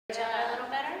Each other a little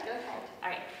better? Go ahead. All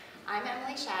right. I'm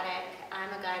Emily Shattuck. I'm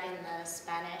a guide in the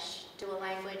Spanish dual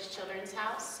language children's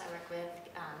house. I work with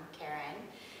Karen,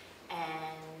 and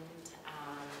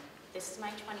this is my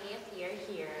 20th year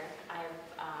here. I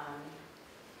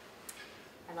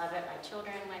love it. My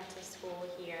children went to school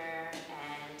here,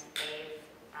 and they've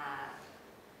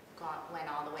went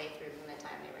all the way through from the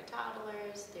time they were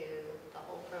toddlers through the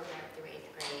whole program through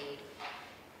 8th grade.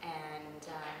 And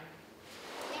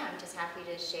yeah, I'm just happy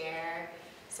to share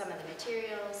some of the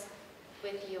materials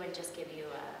with you and just give you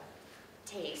a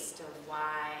taste of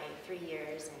why 3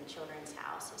 years in Children's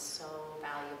House is so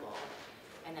valuable.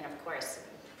 And then of course,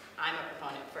 I'm a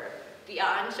proponent for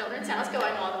beyond Children's House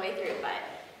going all the way through, but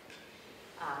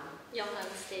Y'all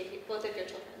have stayed, both of your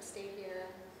children stayed here?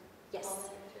 yes,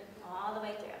 all the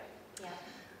way through. Yeah.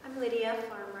 I'm Lydia,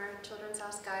 farmer, Children's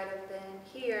House guide. I've been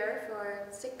here for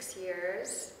 6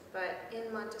 years, but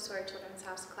in Montessori Children's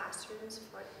House classrooms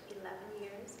for 11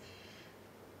 years.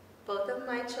 Both of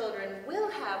my children will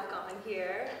have gone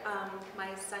here.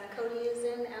 My son Cody is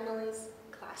in Emily's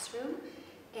classroom,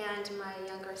 and my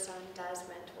younger son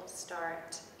Desmond will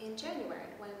start in January,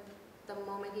 the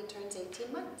moment he turns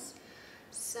 18 months.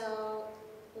 So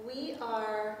we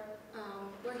are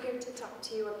we're here to talk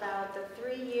to you about the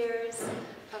 3 years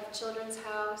of Children's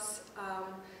House.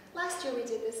 Last year we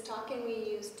did this talk and we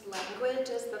used language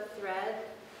as the thread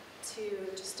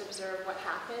to just observe what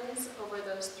happens over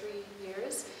those 3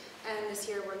 years. And this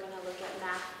year we're going to look at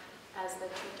math as the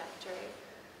trajectory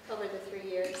over the 3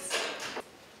 years.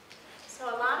 So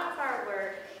a lot of our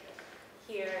work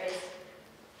here is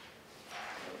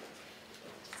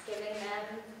just giving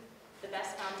them the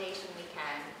best foundation we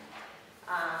can.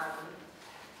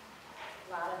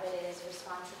 A lot of it is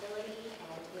responsibility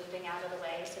and moving out of the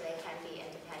way so they can be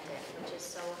independent, which is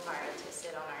so hard to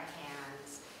sit on our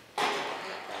hands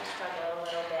and struggle a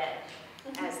little bit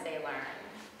as they learn.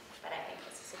 But I think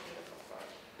this is a beautiful book.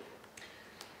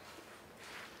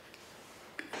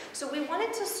 So we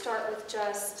wanted to start with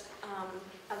just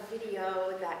a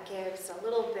video that gives a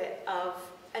little bit of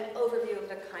an overview of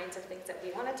the kinds of things that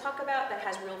we want to talk about that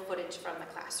has real footage from the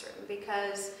classroom,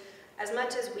 because as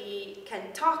much as we can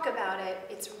talk about it,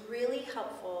 it's really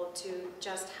helpful to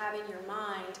just have in your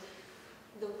mind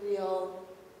the real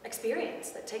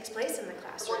experience that takes place in the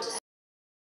classroom. So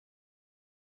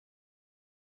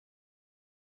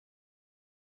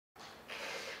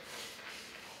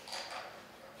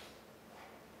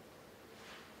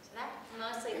that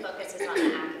mostly focuses on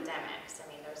the academics. I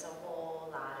mean, there's a whole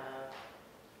lot of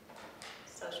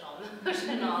social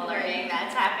emotional learning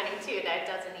that's happening too that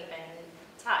doesn't even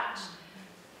touch.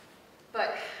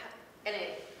 And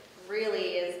it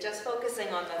really is just focusing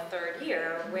on the 3rd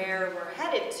year where we're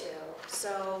headed to.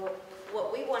 So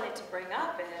what we wanted to bring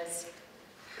up is,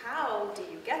 how do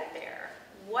you get there?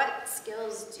 What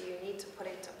skills do you need to put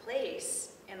into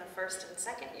place in the 1st and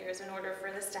 2nd years in order for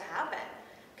this to happen?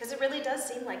 Because it really does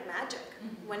seem like magic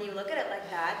when you look at it like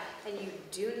that, and you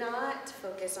do not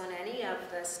focus on any of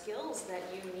the skills that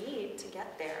you need to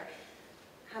get there.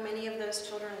 How many of those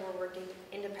children were working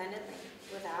independently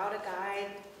without a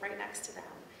guide right next to them?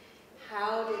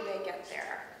 How did they get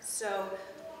there? So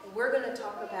we're going to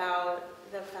talk about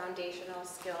the foundational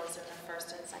skills in the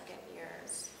 1st and 2nd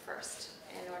years first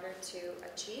in order to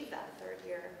achieve that 3rd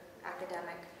year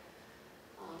academic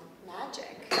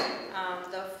magic.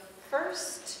 The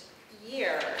 1st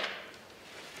year,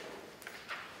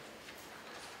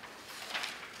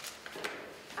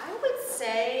 I would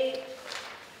say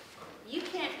you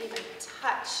can't even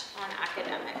touch on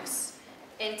academics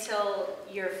until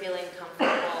you're feeling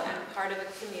comfortable and part of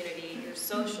a community. Your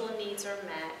social needs are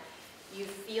met. You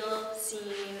feel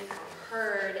seen and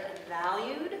heard and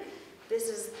valued. This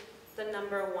is the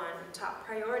 #1 top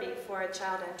priority for a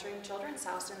child entering Children's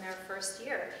House in their 1st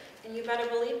year. And you better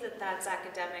believe that that's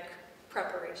academic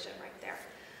preparation right there.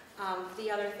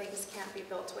 The other things can't be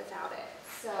built without it.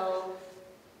 So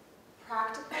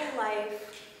practical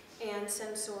life and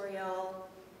sensorial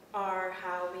are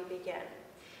how we begin.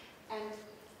 And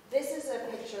this is a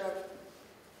picture of,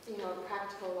 a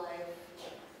practical life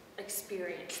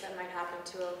experience that might happen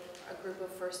to a group of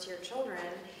 1st year children.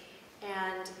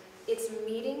 And it's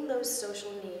meeting those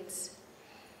social needs.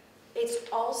 It's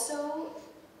also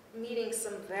meeting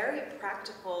some very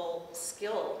practical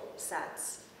skill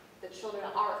sets. The children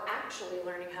are actually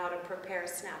learning how to prepare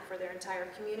SNAP for their entire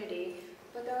community,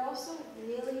 but they're also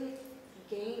really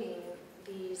gaining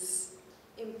these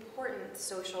important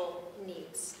social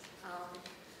needs.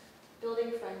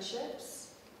 Building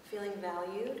friendships, feeling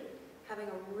valued, having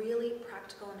a really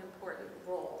practical and important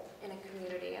role in a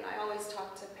community. And I always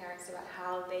talk to parents about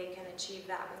how they can achieve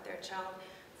that with their child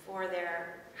for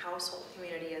their house household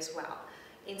community as well.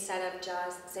 Instead of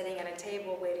just sitting at a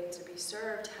table waiting to be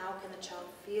served, how can the child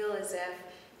feel as if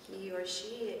he or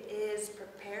she is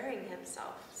preparing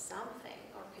himself something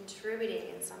or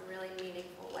contributing in some really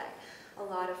meaningful way? A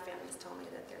lot of families tell me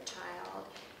that their child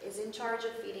is in charge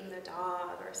of feeding the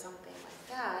dog or something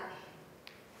like that,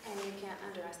 and you can't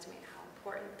underestimate how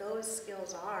important those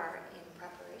skills are in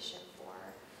preparation for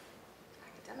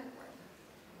academic work.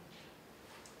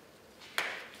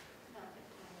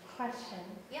 Question.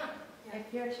 Yeah.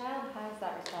 If your child has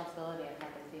that responsibility of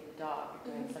having to feed the dog or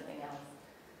doing something else,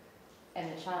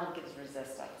 and the child gives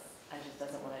resistance and just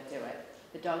doesn't want to do it,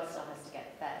 the dog still has to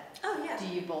get fed. Oh, yeah. Do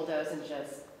you bulldoze and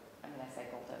just, I mean, I say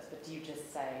bulldoze, but do you just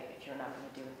say, if you're not going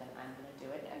to do it, then I'm going to do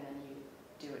it, and then you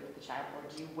do it with the child? Or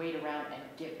do you wait around and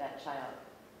give that child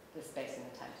the space and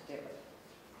the time to do it?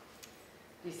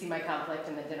 Do you see my conflict,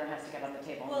 and the dinner has to get on the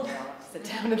table and we all have to sit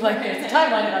down and like, there's a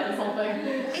timeline about this whole thing?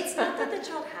 It's not that the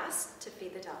child has to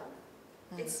feed the dog.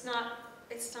 It's not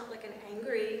like an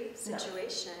angry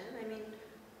situation. I mean,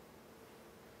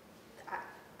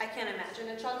 I can't imagine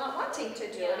a child not wanting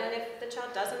to do it, and if the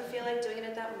child doesn't feel like doing it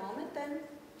at that moment, then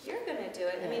you're going to do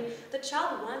it. I mean, the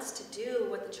child wants to do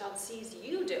what the child sees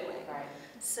you doing. Right.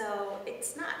 So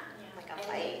it's not like a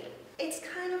fight. It's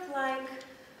kind of like,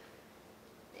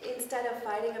 instead of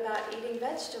fighting about eating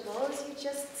vegetables, you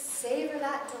just savor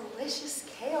that delicious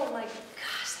kale. My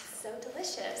gosh, that's so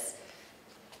delicious.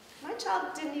 My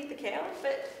child didn't eat the kale,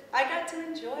 but I got to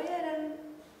enjoy it, and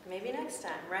maybe next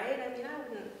time, right? I mean, I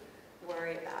wouldn't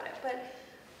worry about it, but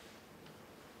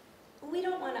we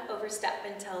don't want to overstep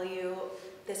and tell you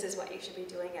this is what you should be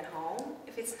doing at home.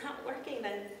 If it's not working,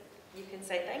 then you can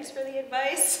say thanks for the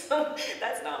advice.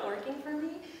 That's not working for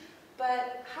me.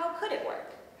 But how could it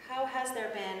work? How has there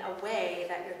been a way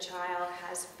that your child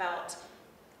has felt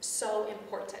so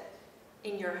important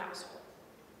in your household?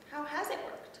 How has it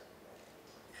worked?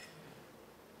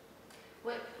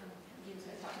 What you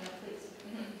guys are talking about, please?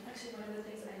 Actually, one of the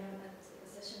things I learned at the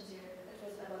sessions here, it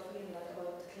was about feeling like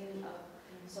about cleaning up.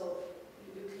 So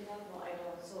you clean up, no, I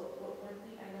don't. So one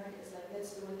thing I learned is like,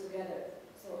 let's do it together.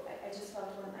 So I just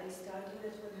felt when I started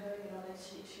it with her, you know, that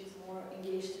she's more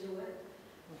engaged to do it.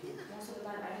 Most of the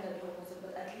time I end up doing it,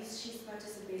 but at least she's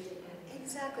participating in it.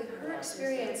 Exactly. Her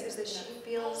experience is that she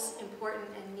feels important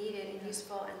and needed and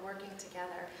useful and working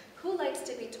together. Who likes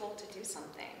to be told to do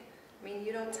something? I mean,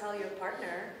 you don't tell your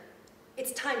partner,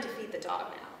 it's time to feed the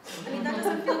dog now. I mean, that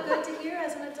doesn't feel good to hear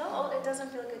as an adult. It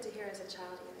doesn't feel good to hear as a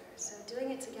child either. So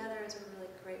doing it together is a really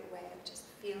great way of just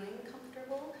feeling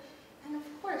comfortable. And of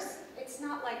course, it's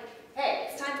not like, hey,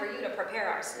 it's time for you to prepare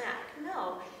our snack.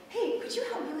 No. Hey, could you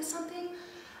help me with something?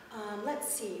 Let's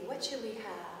see, what should we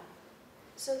have?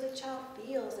 So the child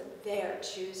feels that they're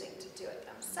choosing to do it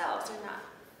themselves. They're not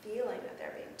feeling that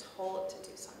they're being told to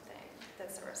do something.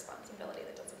 That's a responsibility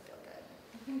that doesn't feel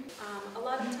good. A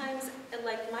lot of times,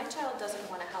 like, my child doesn't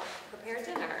want to help prepare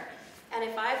dinner. And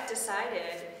if I've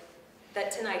decided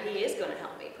that tonight he is going to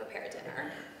help me prepare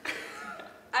dinner,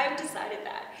 I've decided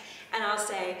that. And I'll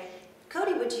say,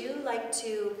 Cody, would you like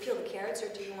to peel the carrots, or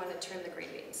do you want to trim the green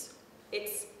beans?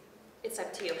 It's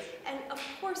up to you. And of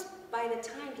course, by the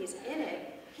time he's in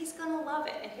it, he's going to love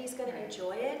it and he's going to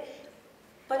enjoy it.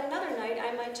 But another night,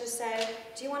 I might just say,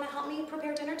 do you want to help me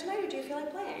prepare dinner tonight, or do you feel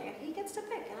like playing? And he gets to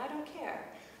pick, and I don't care.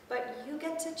 But you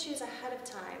get to choose ahead of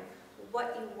time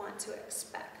what you want to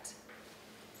expect.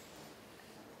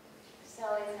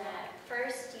 So in that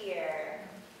first year,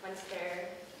 once they're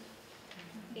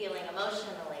feeling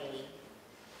emotionally,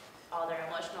 all their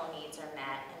emotional needs are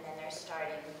met, and then they're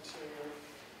starting to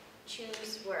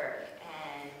choose work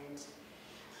and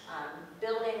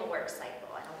building a work cycle.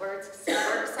 And a work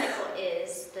cycle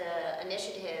is the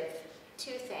initiative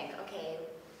to think, okay,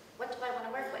 what do I want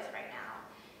to work with right now?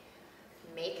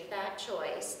 Make that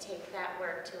choice, take that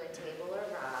work to a table or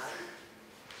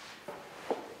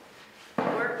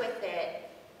rod, work with it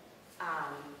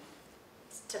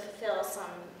to fulfill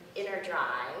some inner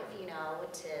drive, you know,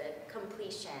 to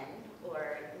completion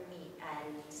or need,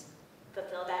 and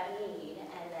fulfill that need,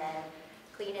 and then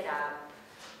clean it up,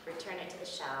 return it to the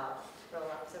shelf, roll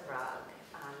up the rug,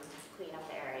 clean up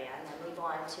the area, and then move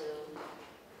on to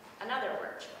another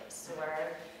work choice, or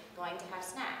going to have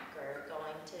snack, or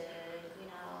going to, you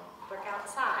know, work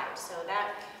outside. So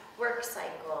that work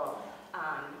cycle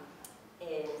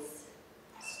is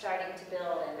starting to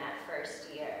build in that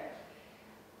first year.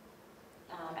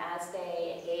 As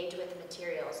they engage with the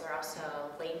materials, they're also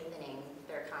lengthening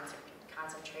their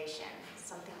concentration.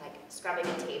 Something like scrubbing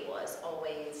a table is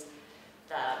always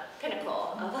the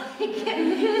pinnacle of like,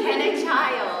 can a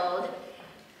child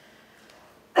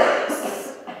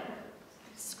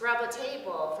scrub a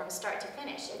table from start to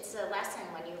finish. It's a lesson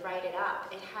when you write it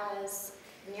up. It has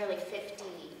nearly 50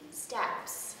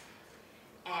 steps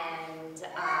and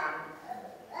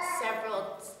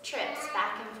several trips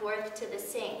back and forth to the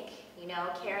sink, you know,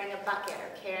 carrying a bucket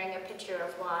or carrying a pitcher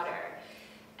of water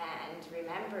and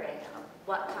remembering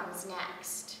what comes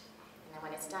next. And then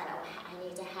when it's done, oh, I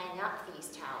need to hang up these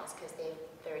towels because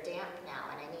they're damp now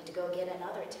and I need to go get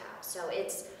another towel. So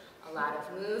it's a lot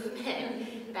of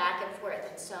movement back and forth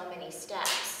and so many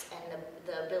steps, and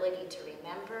the ability to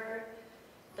remember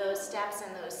those steps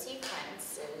and those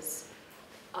sequences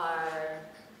are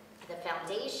the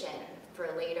foundation for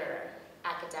later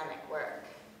academic work.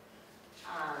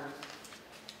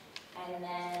 And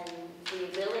then the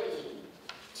ability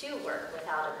to work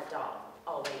without an adult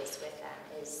always with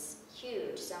them is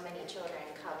huge. So many children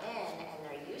come in and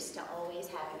they're used to always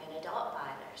having an adult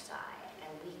by their side,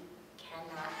 and we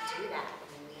cannot do that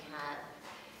when we have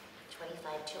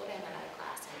 25 children in our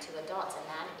class and 2 adults, and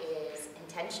that is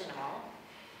intentional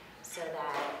so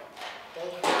that they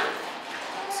have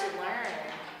to learn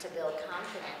to build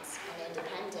confidence and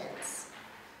independence,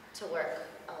 to work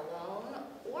alone,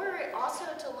 or also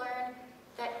to learn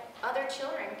that other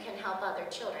children can help other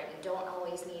children. You don't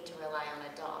always need to rely on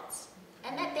adults,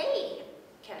 and that they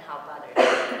can help other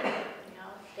children. You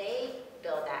know, they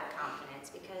build that confidence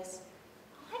because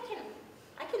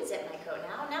I can zip my coat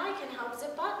now. Now I can help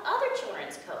zip other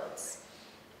children's coats.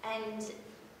 And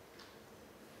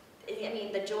I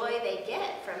mean, the joy they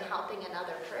get from helping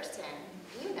another person,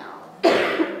 you know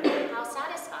how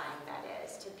satisfying that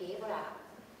is to be able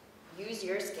to use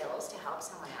your skills to help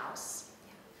someone else.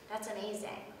 That's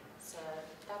amazing. So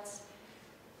that's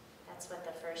what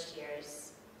the first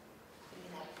year's, you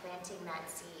know, planting that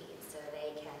seed so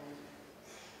they can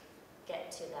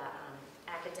get to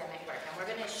the academic work. And we're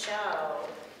going to show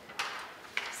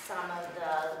some of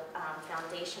the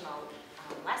foundational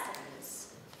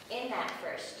lessons in that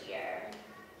first year.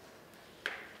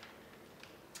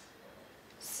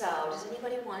 So, does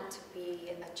anybody want to be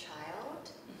a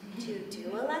child to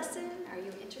do a lesson? Are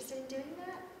you interested in doing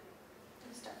that?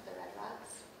 Let's start with the red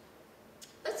rocks.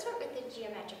 Let's start with the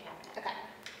geometric cabinet. Okay.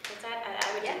 With that,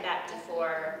 I would do that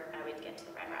before I would get to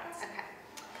the red rocks. Okay.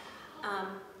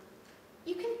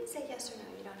 You can say yes or no.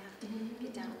 You don't have to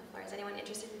get down on the floor. Is anyone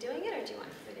interested in doing it, or do you want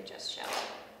me to just show?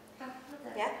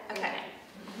 Yeah? Okay.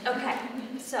 Okay.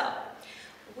 So,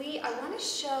 I want to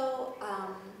show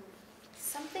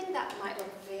something that might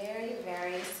look very,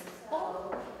 very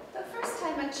simple. The first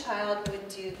time a child would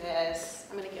do this,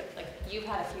 I'm going to give, you've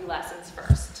had a few lessons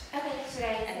first.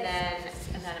 Okay, And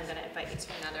then I'm going to invite you to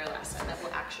another lesson that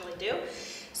we'll actually do.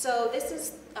 So this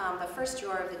is the first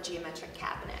drawer of the geometric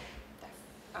cabinet.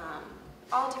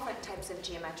 All different types of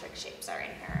geometric shapes are in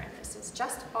here, and this is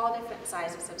just all different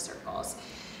sizes of circles.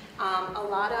 A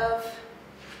lot of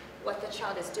what the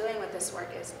child is doing with this work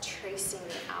is tracing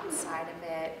the outside of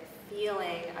it,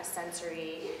 feeling a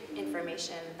sensory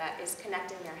information that is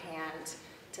connecting their hand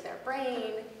to their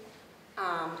brain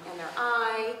and their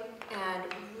eye, and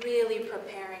really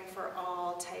preparing for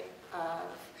all type of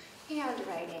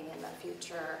handwriting in the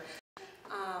future.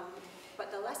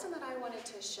 But the lesson that I wanted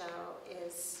to show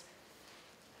is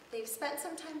they've spent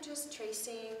some time just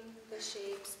tracing the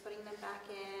shapes, putting them back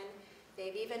in.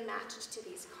 They've even matched to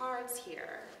these cards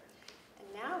here.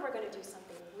 And now we're going to do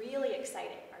something really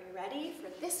exciting. Are you ready? For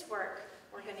this work,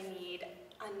 we're going to need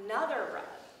another rug.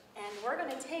 And we're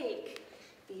going to take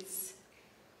these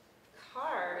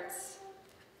cards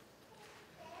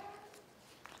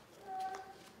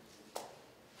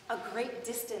a great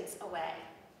distance away.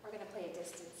 We're going to play a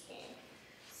distance game.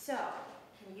 So,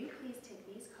 can you please take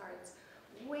these cards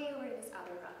way over to this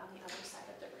other rug on the other side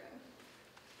of the room?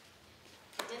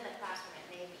 And in the classroom,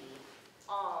 it may be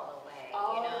all the way,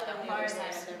 the far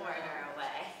side of the corner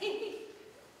away.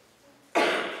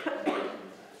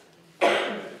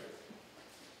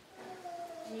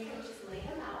 And you can just lay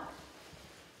them out.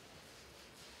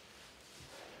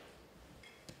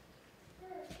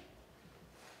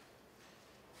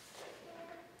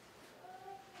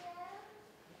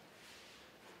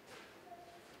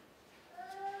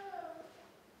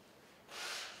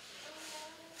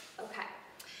 Okay,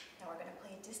 now we're going to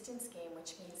play a distance game,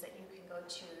 which means that you can go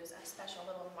choose a special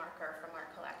little marker from our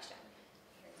collection.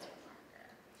 Here's your marker.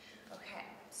 Okay,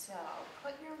 so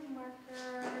put your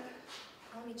marker,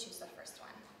 let me choose the first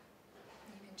one.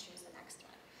 You can choose the next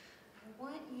one. I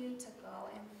want you to go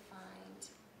and find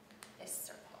this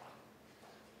circle.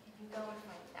 You can go and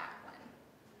find that one.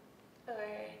 Or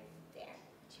there,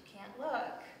 but you can't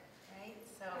look, right?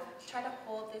 So try to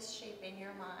hold this shape in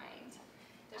your mind.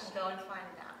 Just go and find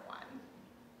that one.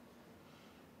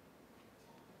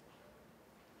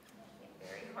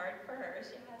 Very hard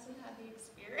had the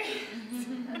experience.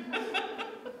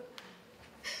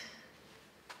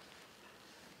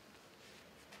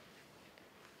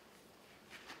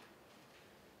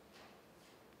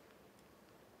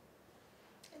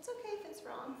 It's okay if it's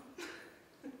wrong.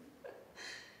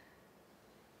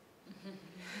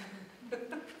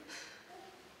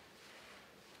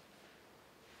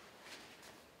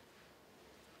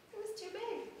 It was too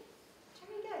big. Try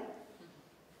it again.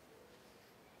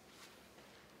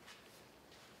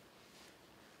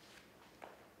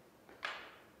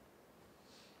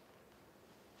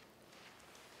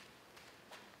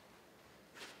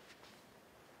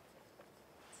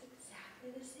 It's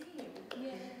exactly the same.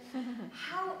 Yeah.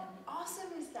 How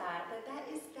awesome is that? That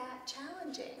is that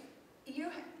challenging.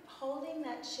 You're holding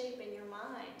that shape in your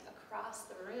mind across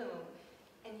the room,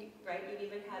 and you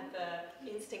even had the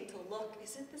instinct to look.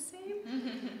 Is it the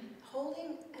same?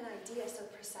 Holding an idea so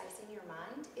precise in your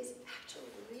mind is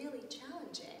actually really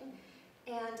challenging,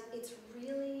 and it's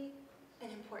really an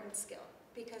important skill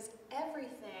because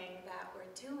everything that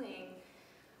we're doing,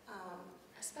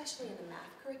 especially in the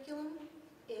math curriculum,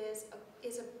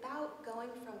 is about going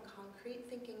from concrete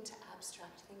thinking to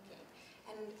abstract thinking.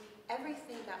 And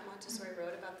everything that Montessori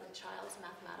wrote about the child's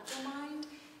mathematical mind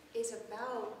is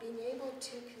about being able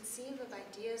to conceive of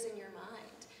ideas in your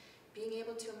mind, being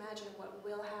able to imagine what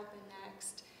will happen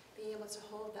next, being able to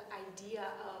hold the idea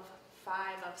of 5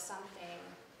 of something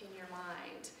in your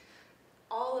mind.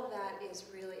 All of that is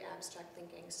really abstract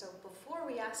thinking. So before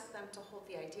we ask them to hold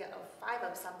the idea of 5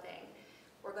 of something,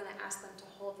 we're going to ask them to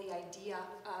hold the idea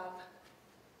of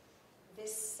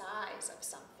this size of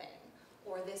something,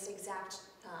 or this exact,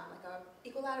 like a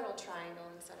equilateral triangle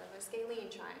instead of a scalene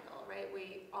triangle, right?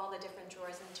 All the different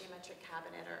drawers in the geometric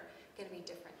cabinet are going to be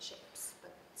different shapes,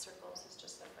 but circles is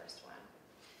just the first one.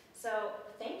 So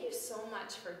thank you so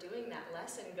much for doing that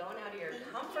lesson, going out of your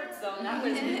comfort zone. That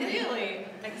was really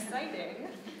exciting.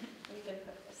 We can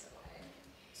put this away.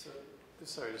 So,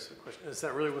 sorry, just a question. Is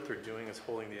that really what they're doing, is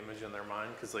holding the image in their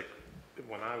mind? Because like,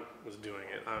 when I was doing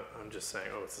it, I'm just saying,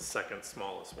 oh, it's the second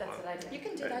smallest one. That's what I did. You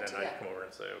can do that And too. then I come over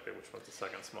and say, okay, which one's the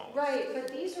second smallest? Right,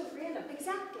 but these are random,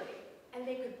 exactly. And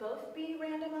they could both be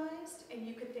randomized, and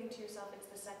you could think to yourself, it's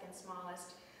the second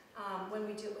smallest. When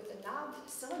we do it with the knob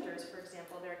cylinders, for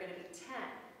example, there are going to be 10.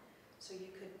 So you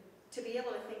could, to be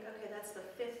able to think, okay, that's the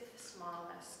 5th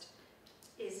smallest,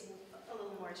 is a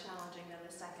little more challenging than the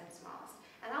second smallest.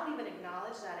 And I'll even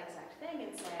acknowledge that exact thing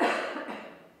and say,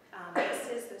 this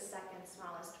is the second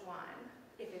smallest one.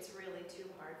 If it's really too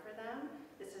hard for them,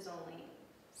 this is only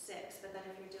 6. But then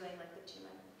if you're doing like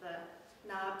the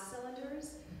knob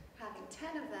cylinders, having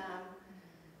 10 of them,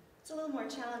 it's a little more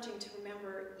challenging to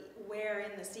remember where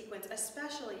in the sequence,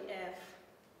 especially if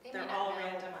they're all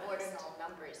randomized. Ordinal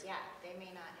numbers, yeah. They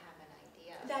may not have an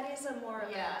idea. That is a more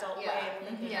of an Yeah, adult yeah. way of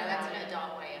thinking Yeah, about that's an it.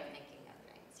 adult way of thinking of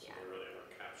things, So yeah. they're really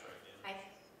about capturing the image.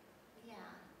 Yeah.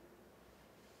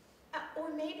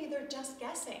 Or maybe they're just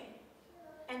guessing.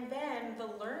 And then the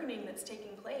learning that's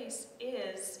taking place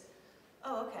is,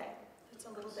 oh, okay, that's a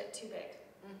little bit too big.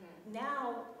 Mm-hmm.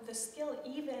 Now, the skill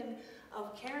even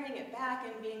of carrying it back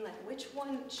and being like, which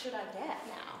one should I get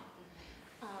now?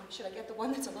 Should I get the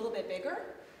one that's a little bit bigger?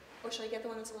 Or should I get the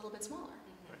one that's a little bit smaller?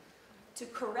 Mm-hmm. To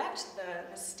correct the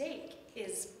mistake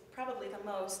is probably the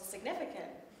most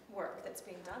significant work that's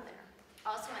being done there.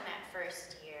 Also in that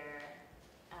first year,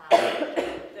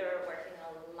 they're working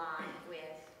a lot with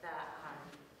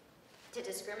to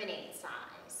discriminate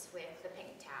size with the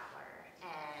pink tower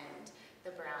and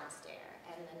the brown stair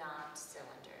and the knobbed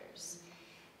cylinders.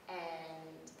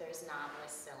 And there's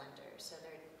knobless cylinders. So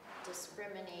they're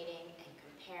discriminating and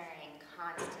comparing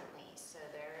constantly. So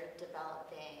they're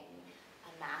developing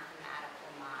a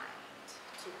mathematical mind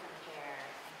to compare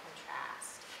and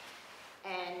contrast.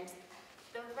 And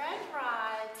the red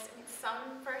rods, I mean,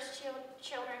 some first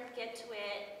children get to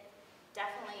it.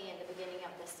 Definitely in the beginning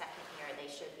of the second year, they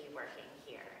should be working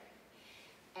here.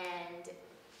 And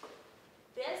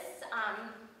this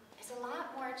is a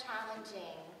lot more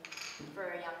challenging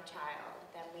for a young child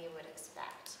than we would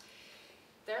expect.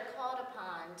 They're called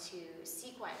upon to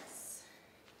sequence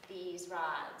these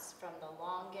rods from the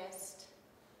longest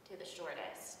to the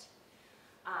shortest.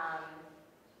 And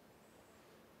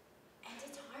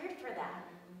it's hard for them.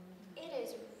 It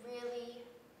is really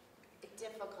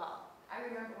difficult. I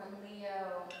remember when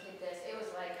Leo did this, it was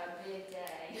like a big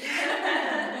day.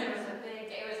 It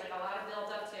was like a lot of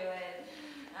build up to it.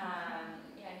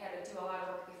 You had to do a lot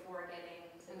of work before getting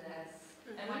to this.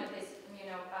 And when his,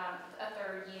 a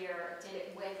third year did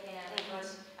it with him, it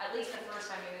was at least the first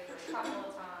time, maybe the first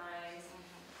couple of times.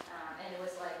 And it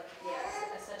was like,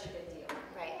 yeah, it's such a good deal.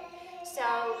 Right.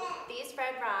 So these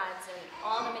red rods and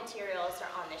all the materials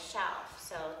are on the shelf.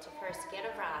 So to first get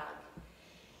a rug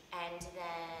and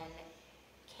then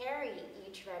carry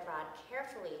each red rod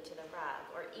carefully to the rug,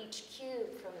 or each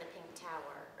cube from the pink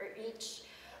tower, or each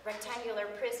rectangular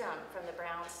prism from the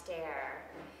brown stair.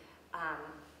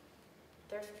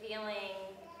 They're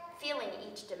feeling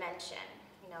each dimension.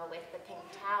 You know, with the pink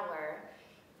tower,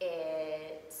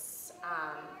 it's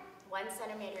 1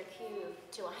 centimeter cube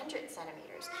to 100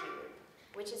 centimeters cube,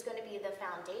 which is going to be the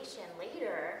foundation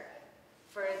later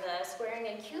for the squaring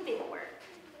and cubing work.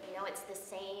 You know, it's the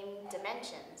same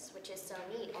dimensions, which is so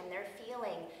neat, and they're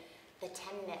feeling the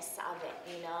 10-ness of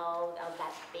it, you know, of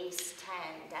that base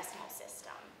 10 decimal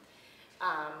system.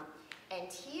 And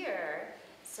here,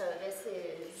 so this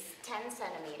is 10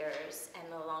 centimeters,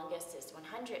 and the longest is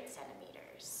 100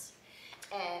 centimeters.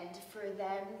 And for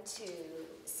them to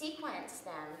sequence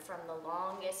them from the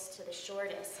longest to the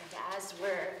shortest, and as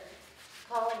we're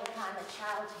calling upon the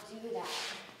child to do that,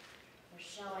 we're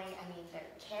showing, I mean,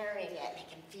 they're carrying it, they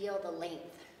can feel the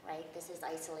length, right? This is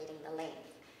isolating the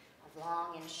length of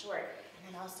long and short.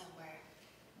 And then also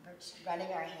we're just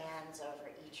running our hands over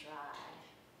each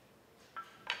rod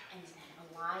and then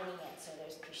aligning it so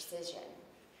there's precision.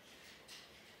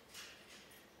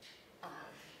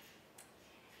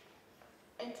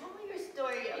 And tell me your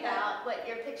story about what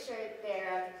your picture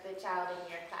there of the child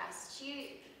in your class.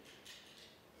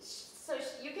 So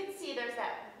you can see there's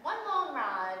that one long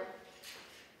rod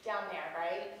down there,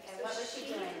 right? And So what was she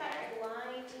doing there?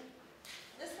 Aligned,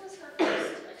 this was her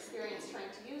first experience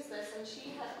trying to use this, and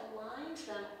she had aligned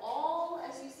them all,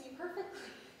 as you see, perfectly,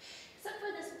 except for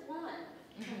this one.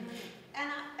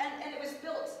 And it was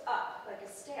built up like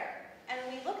a stair. And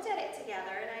we looked at it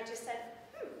together, and I just said,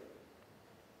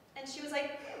 and she was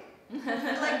like,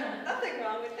 like, nothing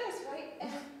wrong with this, right?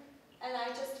 And I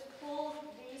just pulled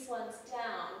these ones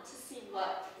down to see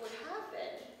what would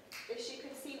happen if she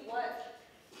could see what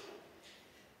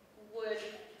would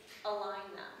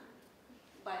align them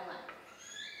by length.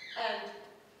 And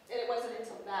it wasn't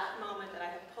until that moment that I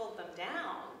had pulled them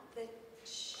down that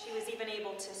she was even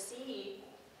able to see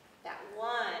that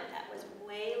one that was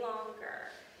way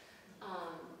longer.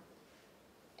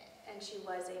 And she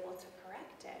was able to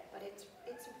correct it. But it's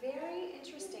very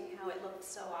interesting how it looked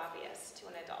so obvious to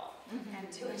an adult.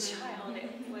 And to a child,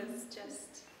 it was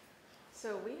just...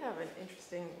 So we have an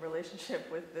interesting relationship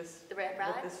with this, The red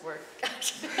rod? with this work.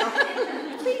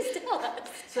 Please tell us.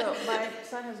 So my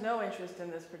son has no interest in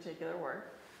this particular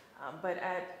work, but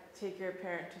at Take Your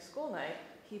Parent to School Night,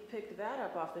 he picked that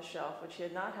up off the shelf, which he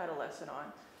had not had a lesson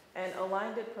on, and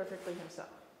aligned it perfectly himself.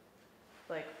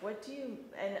 Like, what do you,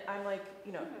 and I'm like,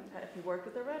 you know, have you worked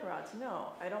with the red rods? No,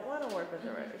 I don't want to work with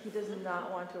the red. He does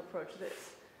not want to approach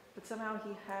this. But somehow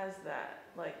he has that,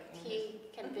 like. He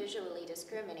can visually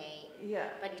discriminate, Yeah.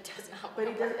 but he does not But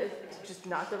he want does, to work. it's just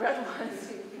not the red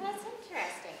ones. That's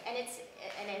interesting. And in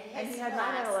his And he had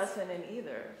not had a class, lesson in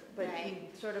either, but Right.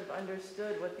 he sort of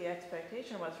understood what the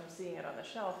expectation was from seeing it on the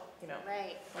shelf, you know,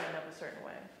 right. lined up a certain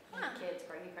way. Huh. Kids,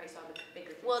 right? He probably saw the bigger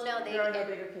kids. Well, no, they. There are no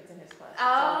bigger kids in his class. It's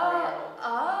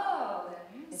all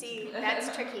 3-year-olds. See,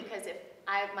 that's tricky because if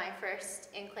my first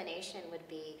inclination would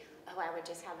be, I would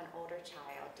just have an older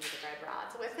child do the red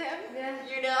rods with him. Yeah.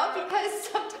 You know, because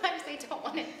sometimes they don't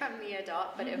want it from the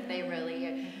adult, but if they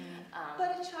really.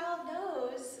 But a child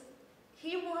knows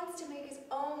he wants to make his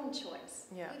own choice.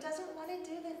 Yeah. He doesn't want to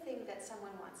do the thing that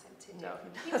someone wants him to do. No,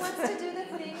 He wants to do the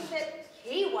thing that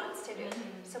he wants to do.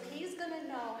 So he's going to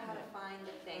know how to find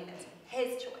the thing that's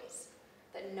his choice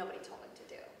that nobody told him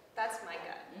to do. That's my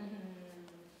gut.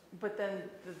 But then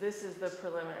this is the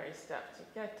preliminary step to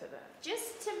get to that.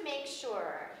 Just to make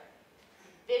sure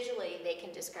visually they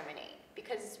can discriminate,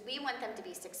 because we want them to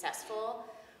be successful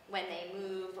when they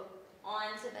move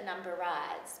on to the number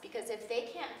rods, because if they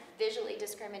can't visually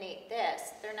discriminate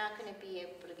this, they're not going to be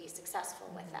able to be successful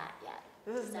with that yet.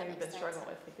 This Does is that maybe make been sense? struggling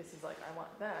with because he's like, I want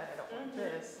that, I don't want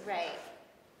this. Right.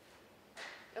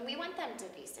 And we want them to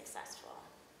be successful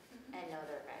and know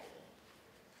they're ready.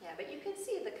 Yeah, but you can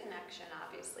see the connection,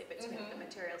 obviously, between the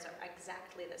materials are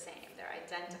exactly the same. They're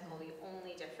identical. The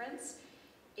only difference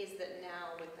is that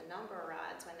now with the number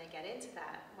rods, when they get into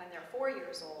that, when they're 4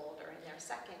 years old or in their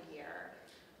second year,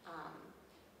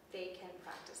 they can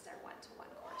practice their one-to-one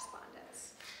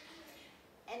correspondence.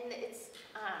 And it's,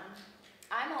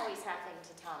 I'm always having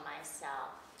to tell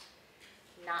myself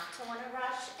not to want to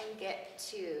rush and get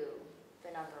to the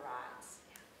number rods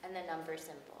and the number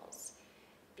symbols,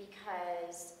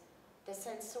 because the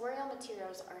sensorial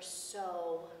materials are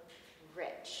so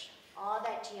rich. All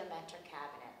that geometric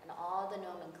cabinet and all the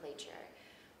nomenclature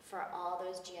for all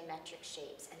those geometric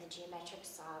shapes and the geometric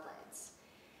solids,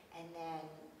 and then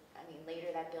I mean, later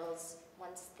that builds,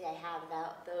 once they have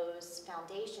those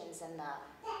foundations and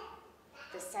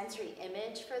the sensory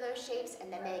image for those shapes,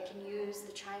 and then they can use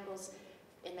the triangles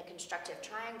in the constructive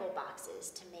triangle boxes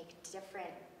to make different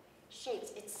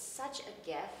shapes. It's such a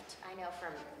gift. I know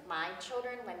from my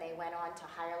children, when they went on to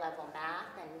higher level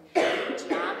math and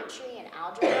geometry and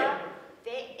algebra,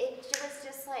 it was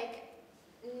just like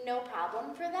no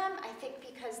problem for them. I think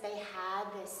because they had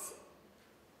this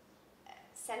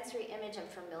sensory image and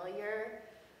familiarity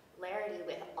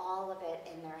with all of it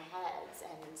in their heads,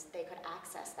 and they could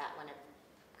access that when it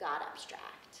got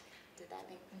abstract. Did that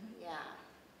make, yeah.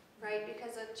 Right,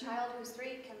 because a child who's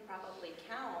 3 can probably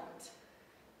count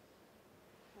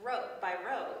rote by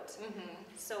rote.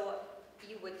 So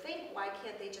you would think, why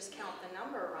can't they just count the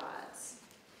number rods?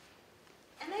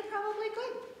 And they probably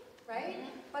could, right?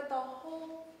 But the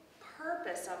whole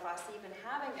purpose of us even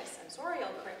having a sensorial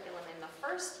curriculum in the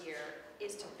first year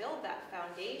is to build that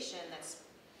foundation that's,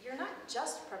 you're not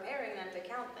just preparing them to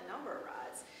count the number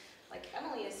rods. Like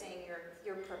Emily is saying,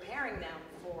 you're preparing them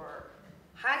for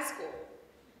high school,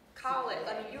 college.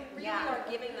 I mean, you really are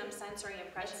giving them sensory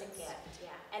impressions. It's a gift,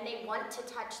 yeah. And they want to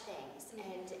touch things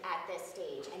and at this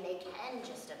stage, and they can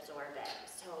just absorb it.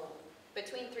 So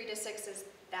Between 3 to 6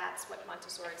 that's what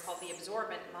Montessori calls the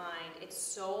absorbent mind. It's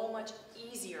so much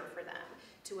easier for them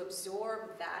to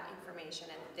absorb that information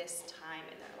at this time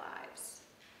in their lives.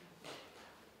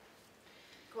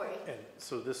 Corey? And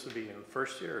so this would be in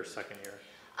first year or second year?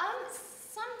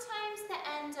 Sometimes the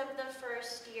end of the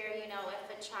first year, you know, if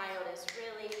a child is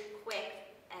really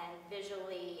quick and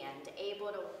visually and able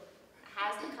to,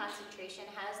 has the concentration,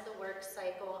 has the work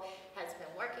cycle, has been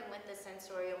working with the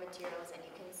sensorial materials, and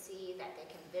you can see that they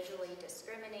can visually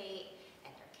discriminate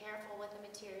and they're careful with the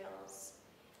materials.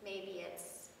 Maybe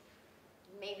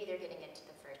they're getting into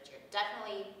the first year.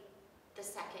 Definitely the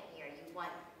second year, you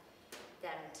want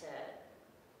them to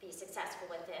be successful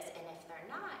with this, and if they're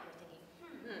not, you're thinking,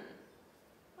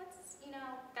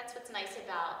 that's what's nice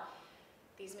about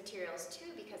these materials too,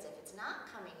 because if it's not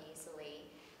coming easily,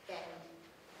 then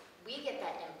we get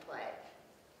that input,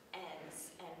 and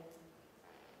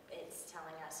it's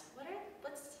telling us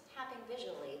what's happening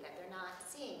visually, that they're not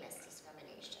seeing this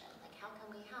discrimination. Like, how can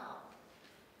we help?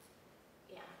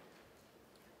 Yeah.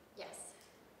 Yes.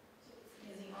 So it's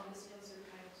amazing, all the skills are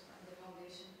kind of on the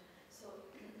foundation. So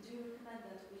do you recommend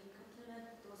that we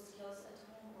complement those skills at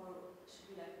home, or should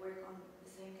we like work on the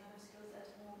same kind of skills at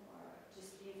home, or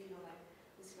just give, you know, like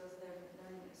the skills they're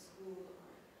learning at school?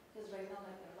 Because right now,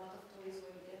 like there are a lot of toys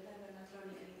where you get them, they're not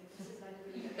learning anything. This is like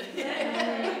really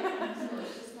amazing. So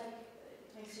it's just like,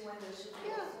 it makes you wonder, should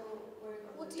we also work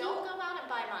on the Don't go out and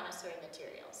buy Montessori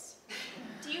materials.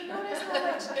 Do you notice how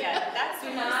much? Yeah, that's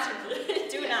Do the not. most.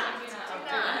 Do not. Do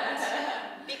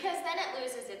not. Because then it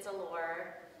loses its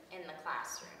allure in the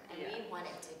classroom, and we want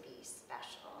it to be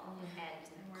special and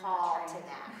we're call not to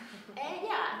trained. them.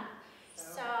 And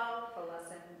so A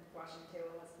lesson, washing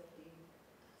table has 50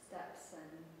 steps,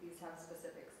 and these have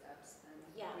specific steps, and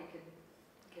Yeah. we could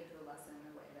give the lesson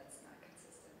in a way that's not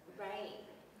consistent with. right.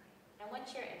 And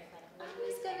what's your input? I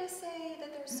was going to say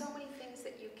that there's so many things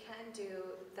that you can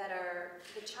do that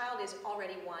the child is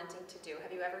already wanting to do.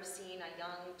 Have you ever seen a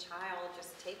young child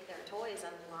just take their toys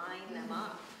and line them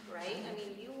up, right? I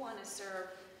mean, you want to serve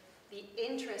the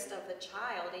interest of the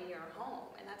child in your home,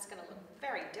 and that's going to look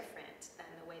very different than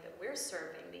the way that we're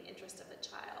serving the interest of the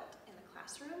child in the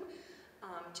classroom.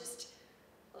 Just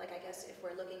like, I guess if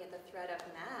we're looking at the thread of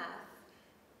math,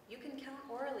 you can count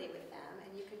orally with them,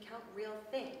 and you can count real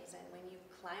things, and when you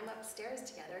climb upstairs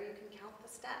together, you can count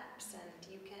the steps, and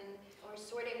you can... Or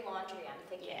sorting laundry, I'm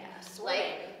thinking. Yeah, sorting.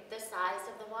 Like the size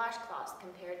of the washcloths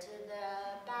compared to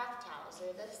the bath towels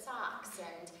or the socks,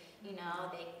 and you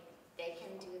know, they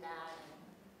can do that.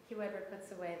 Whoever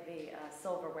puts away the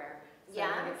silverware, so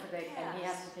Yeah. when it's a big, and he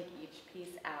has to take each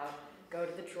piece out, go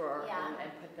to the drawer Yeah.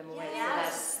 and put them away.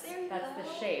 Yes, So there you that's go.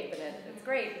 the shape, and it's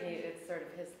great. It's sort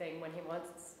of his thing when he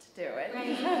wants to do it.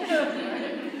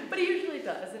 But he usually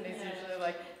does, and he's usually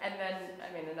like, and then,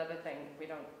 I mean, another thing, we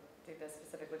don't do this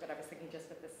specifically, but I was thinking just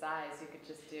with the size, you could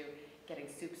just do getting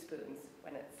soup spoons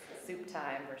when it's soup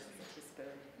time versus a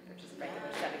teaspoon, or just regular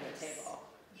setting the table.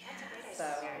 That's a great So,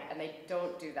 idea. and they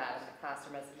don't do that in the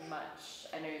classroom as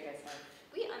much. I know you guys have.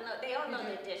 They unload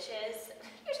the dishes.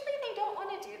 Usually they don't want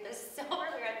to do the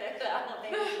silverware at the level.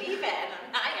 They leave it,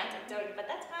 and I have to do it, but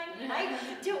that's fine. I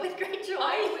do it with great joy.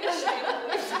 I wish they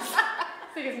would.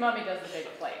 Because mommy does the big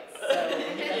plates, so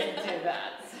he doesn't do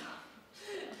that.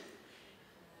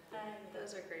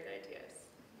 Those are great ideas.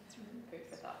 Food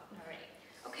for thought. All right.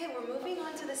 Okay, we're moving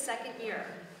on to the second year.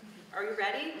 Are you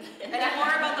ready? Any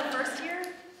more about the first year?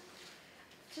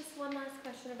 Just one last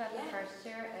question about the Yeah. first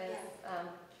year is,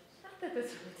 not that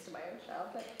this relates to my own child,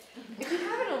 but if you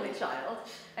have an only child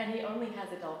and he only has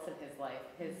adults in his life,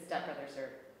 his stepbrothers are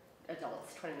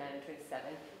adults, 29 and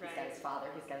 27. He's got his father,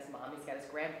 he's got his mom, he's got his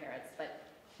grandparents, but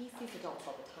he sees adults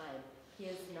all the time. He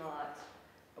is not,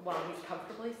 while he's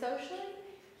comfortably socially,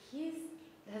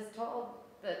 has told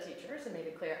the teachers and made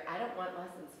it clear, I don't want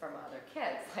lessons from other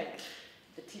kids. Like,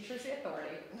 the teacher's the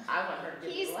authority. I want her to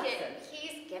give me lessons.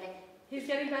 He's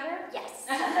Getting better? yes.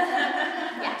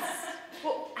 Yes.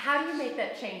 Well, how do you make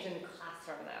that change in the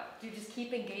classroom, though? Do you just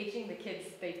keep engaging the kids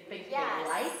they think Yes. they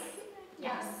like?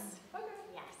 Yes. Okay.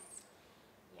 Yes.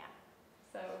 Yeah.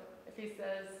 So if he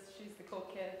says she's the cool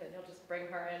kid, then you'll just bring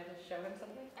her in to show him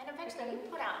something? And eventually we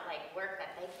put out like work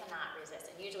that they cannot resist,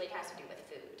 and usually it has to do with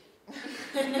food.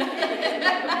 And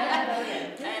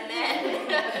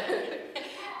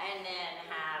then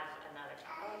have another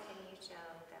child. Oh, can you show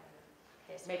them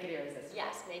this? Make it irresistible.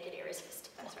 Yes, make it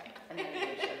irresistible. That's right. And then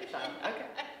you show the child. Okay.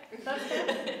 That's good.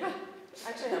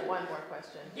 Actually, I have one more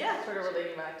question. Yeah. Sort of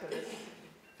relating back to this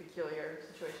peculiar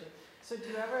situation. So do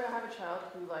you ever have a child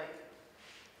who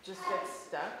just gets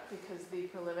stuck because the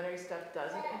preliminary stuff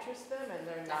doesn't interest them and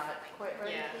they're not quite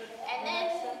ready Yeah. for the And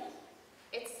next then step?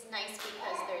 it's nice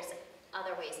because there's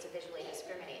other ways to visually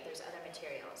discriminate. There's other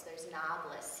materials. There's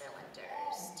knobless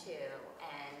cylinders too,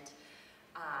 and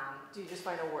Do you just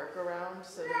find a workaround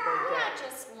so that yeah, they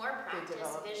just more practice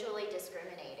develop. visually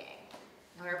discriminating,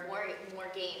 or more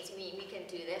games. We can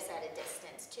do this at a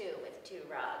distance too with 2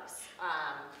 rugs,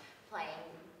 playing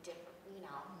different,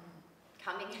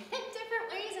 coming in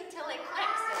different ways until it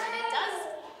clicks, and then it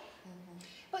does.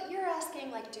 But you're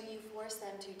asking, like, do you force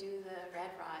them to do the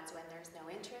red rods when there's no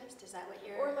interest? Is that what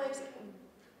you're Or asking?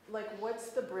 what's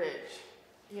the bridge,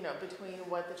 between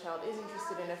what the child is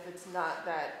interested in if it's not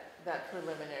that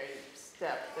preliminary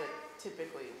step that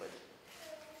typically would,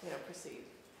 precede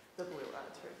the blue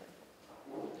rods, for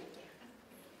example.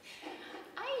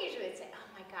 I usually would say, oh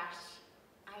my gosh,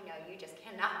 I know you just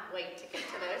cannot wait to get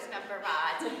to those number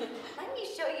rods. Let me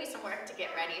show you some work to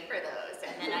get ready for those.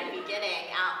 And then I'd be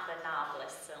getting out the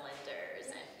knobless cylinders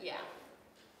and yeah.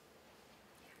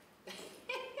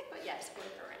 But yes,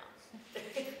 work around.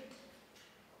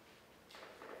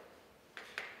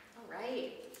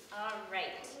 All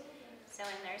right. So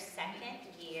in their second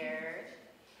year,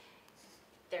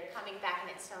 they're coming back, and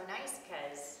it's so nice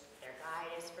because their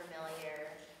guide is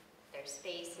familiar, their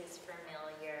space is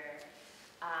familiar,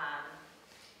 and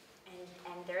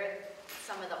they're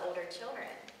some of the older children.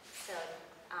 So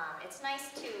it's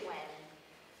nice too when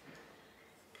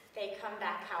they come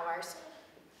back,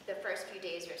 the first few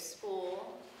days are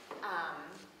school.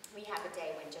 We have a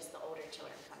day when just the older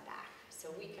children come back. So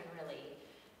we can really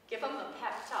give them a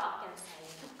pep talk and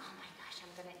say, oh my gosh, I'm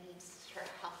gonna need your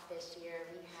help this year.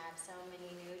 We have so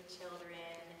many new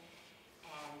children,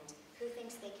 and who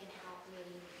thinks they can help me?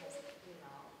 Because,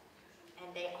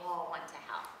 and they all want to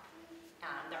help.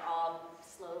 They're all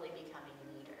slowly becoming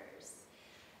leaders.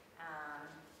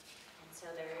 And so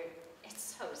it's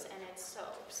so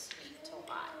sweet to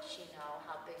watch,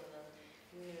 how big the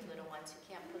new little ones who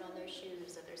can't put on their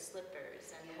shoes or their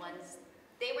slippers, and the ones,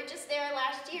 they were just there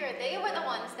last year, they were the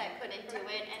ones that couldn't do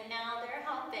it, and now they're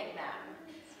helping them.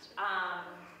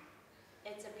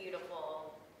 It's a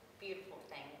beautiful, beautiful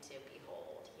thing to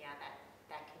behold,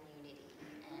 that community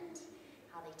and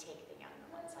how they take the younger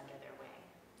ones under their wing.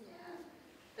 Yeah.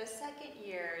 The second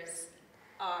years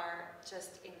are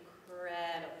just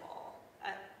incredible.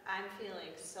 I'm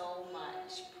feeling so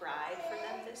much pride for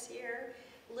them this year.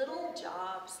 Little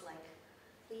jobs like,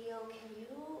 Leo,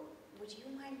 would you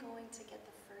mind going to get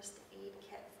the first aid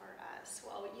kit for us?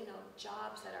 Well,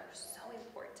 jobs that are so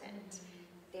important,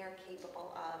 they're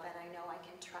capable of, and I know I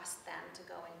can trust them to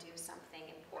go and do something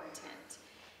important.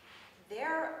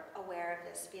 They're aware of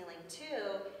this feeling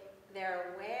too.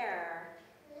 They're aware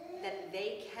that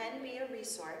they can be a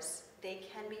resource, they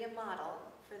can be a model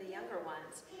for the younger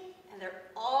ones, and they're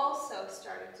also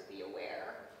starting to be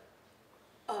aware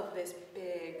of this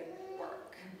big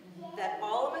work. That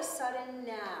all of a sudden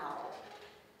now,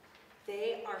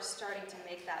 they are starting to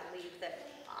make that leap that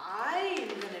I'm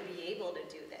gonna be able to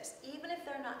do this. Even if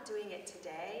they're not doing it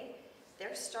today,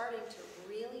 they're starting to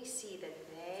really see that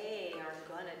they are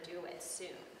gonna do it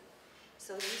soon.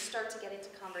 So you start to get into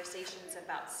conversations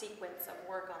about sequence of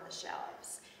work on the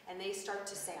shelves, and they start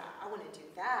to say, I want to do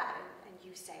that, and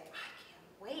you say, I can't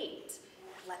wait.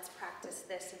 Let's practice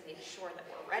this and make sure that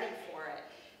we're ready for it.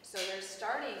 So they're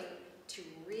starting to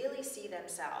really see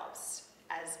themselves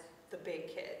as the big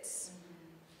kids.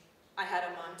 I had a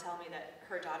mom tell me that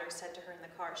her daughter said to her in the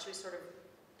car, she was sort of,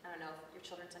 I don't know, your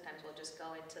children sometimes will just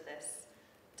go into this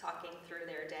talking through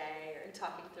their day or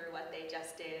talking through what they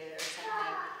just did or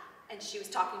something. And she was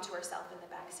talking to herself in the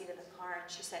back seat of the car,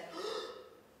 and she said,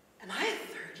 am I a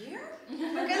third year?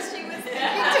 Because she was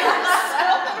thinking to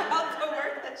herself about the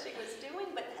work that she was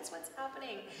doing, but that's what's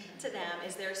happening to them,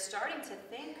 is they're starting to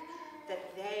think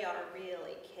that they are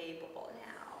really capable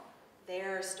now.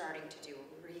 They're starting to do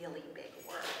really big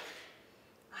work.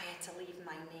 I had to leave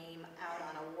my name out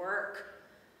on a work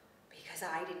because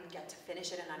I didn't get to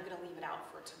finish it, and I'm going to leave it out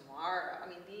for tomorrow. I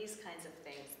mean, these kinds of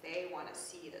things, they want to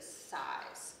see the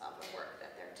size of the work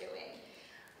that they're doing.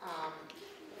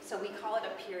 So we call it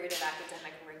a period of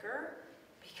academic rigor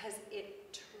because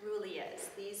it truly is.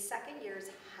 These second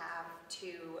years have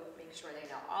to make sure they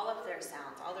know all of their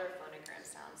sounds, all their phonogram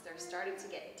sounds. They're starting to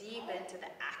get deep into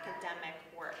the academic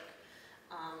work.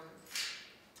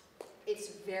 It's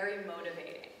very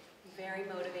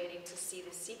motivating to see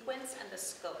the sequence and the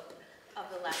scope of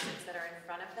the lessons that are in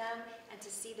front of them, and to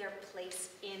see their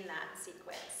place in that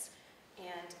sequence,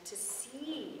 and to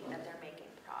see that they're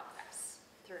making progress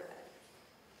through it.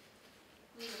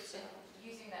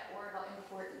 Using that word about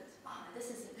important. Mama,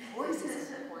 this is important. This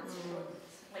is important.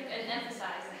 Like, and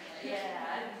emphasizing it. Yeah,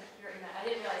 I'm hearing that. I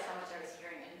didn't realize how much I was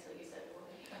hearing it until you said word.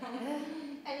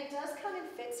 And it does come in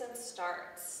fits and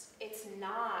starts. It's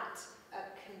not a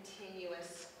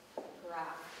continuous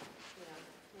graph,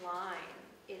 line.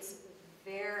 It's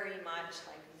very much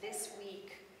like this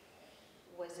week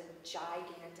was a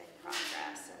gigantic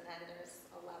progress, and then there's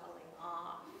a leveling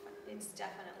off. It's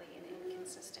definitely an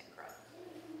inconsistent growth.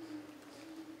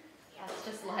 That's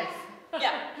just life.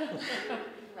 Yeah.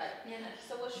 Right. Yeah.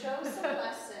 So we'll show some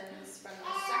lessons from the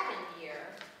second year.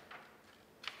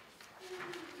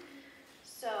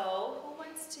 So, who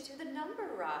wants to do the number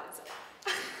rods?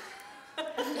 No,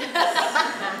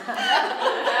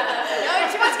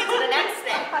 she wants to get to the next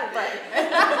thing.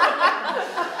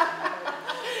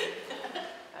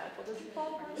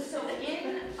 So in,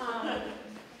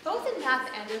 both in math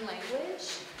and in language,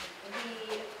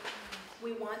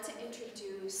 we want to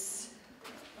introduce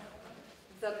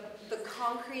the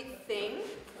concrete thing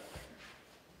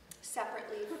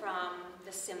separately from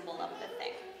the symbol of the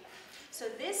thing. So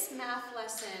this math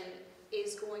lesson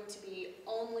is going to be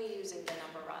only using the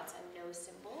number rods and no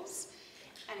symbols,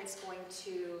 and it's going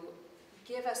to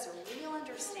give us a real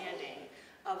understanding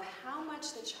of how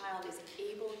much the child is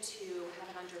able to have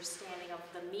an understanding of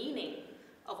the meaning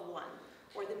of 1,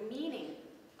 or the meaning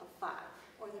of 5,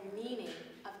 or the meaning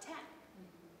of 10.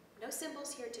 No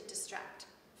symbols here to distract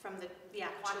from the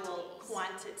actual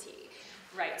quantity.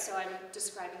 Right, so I'm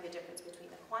describing the difference between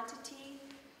the quantity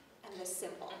and the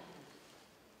symbol.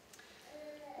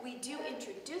 We do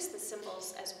introduce the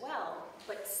symbols as well,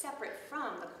 but separate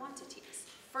from the quantities.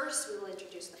 First we will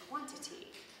introduce the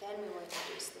quantity, then we will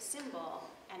introduce the symbol,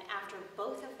 and after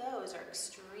both of those are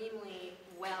extremely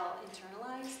well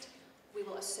internalized, we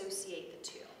will associate the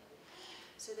two.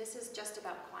 So this is just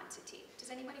about quantity. Does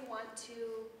anybody want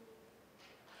to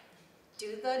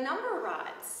do the number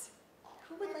rods?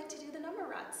 Who would like to do the number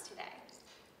rods today?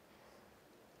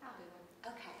 I'll do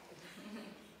one. Okay.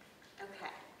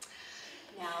 Okay.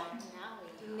 Now Now we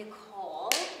know.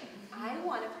 Nicole, I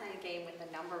want to play a game with the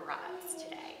number rods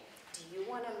today. Do you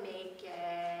want to make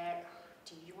it,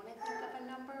 do you want to think of a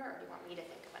number, or do you want me to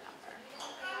think of a number?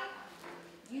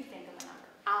 You think of a number.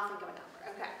 I'll think of a number,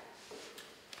 okay.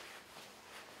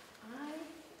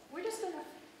 We're just gonna,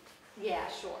 yeah,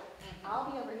 sure. I'll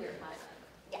be over here at my number.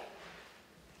 Yeah.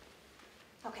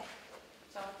 Okay,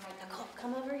 So my Nicole,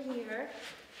 come over here.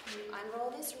 You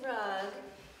unroll this rug,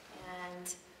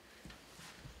 and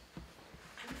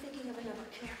I'm thinking of a number.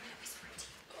 Come here, I'm gonna whisper it to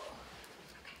you.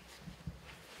 Okay.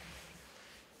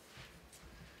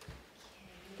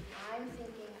 Okay, I'm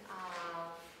thinking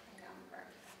of a number.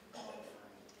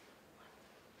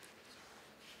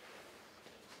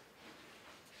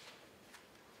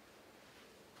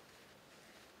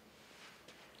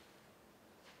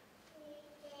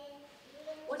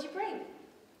 What'd you bring?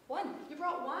 1. You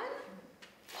brought 1?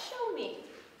 Show me.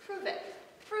 Prove it.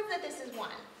 Prove that this is 1.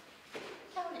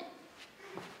 Count it.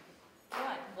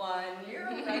 1. You're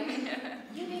right.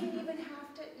 You didn't even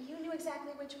have to, you knew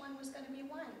exactly which one was going to be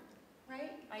 1,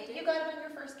 right? I did. You got it on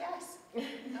your first guess.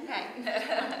 Okay.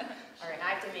 All right, I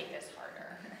have to make this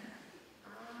harder.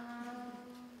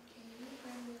 Can you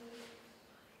bring me...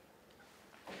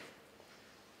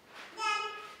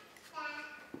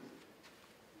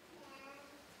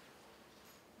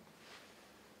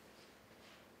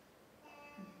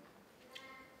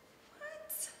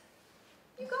 What?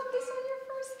 You got this on your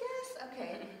first guess?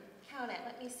 Okay, count it.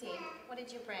 Let me see. What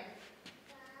did you bring?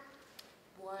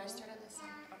 1, Start on this side.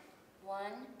 1,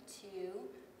 2,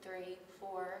 3,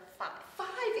 4, 5. 5,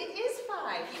 it is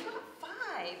 5. You got 5.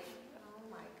 Oh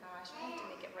my gosh, I have to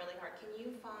make it really hard. Can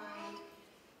you find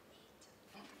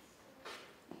 8?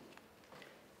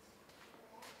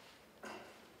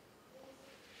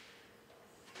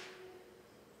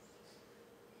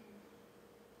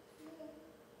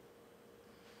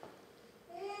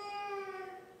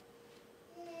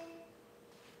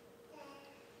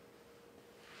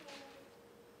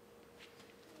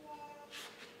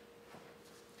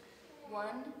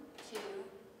 One, 2,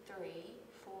 3,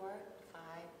 4, 5,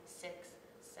 6,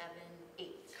 7, 8.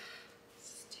 This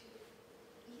is too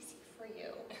easy for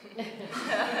you.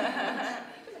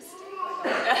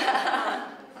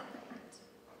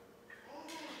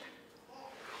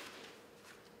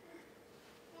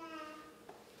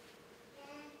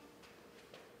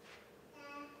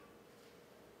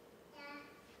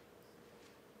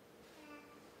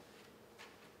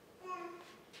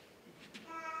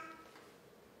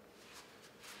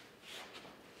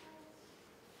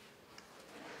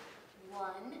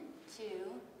 One, 2,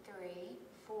 3,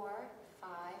 4, 5,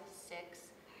 6,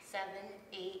 7,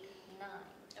 8, 9.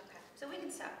 Okay, so we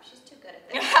can stop. She's too good at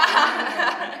this.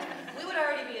 We would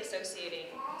already be associating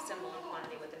symbol and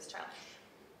quantity with this child.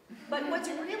 But what's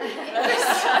really interesting...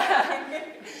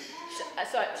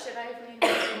 Should I have named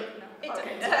it? No. It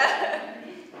Okay.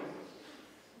 doesn't.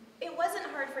 It wasn't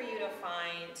hard for you to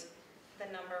find the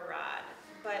number rod,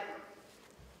 but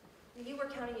you were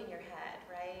counting in your head,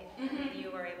 right? And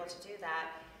you were able to do that.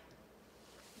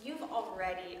 You've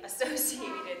already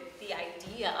associated the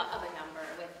idea of a number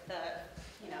with the,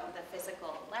 the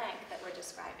physical length that we're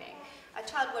describing. A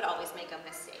child would always make a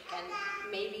mistake, and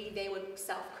maybe they would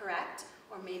self-correct,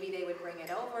 or maybe they would bring it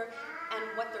over. And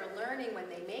what they're learning when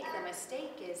they make the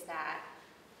mistake is that,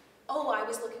 oh, I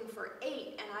was looking for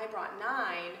 8 and I brought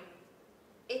 9.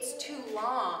 It's too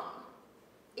long.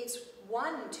 It's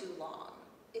 1 too long.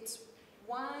 It's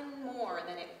 1 more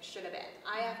than it should have been.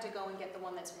 I have to go and get the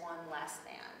one that's 1 less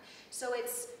than. So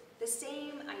it's the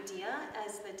same idea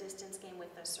as the distance game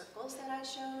with the circles that I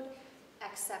showed,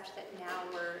 except that now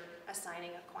we're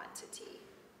assigning a quantity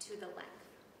to the length.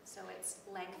 So it's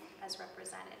length as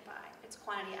represented by, it's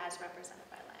quantity as represented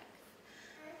by length.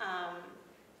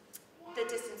 The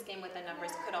distance game with the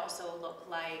numbers could also look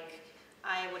like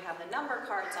I would have the number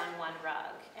cards on one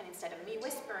rug, and instead of me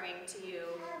whispering to you,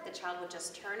 the child would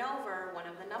just turn over one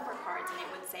of the number cards and it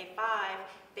would say 5,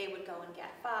 they would go and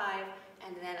get 5,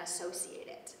 and then associate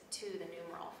it to the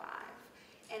numeral 5.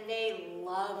 And they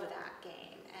love that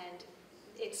game, and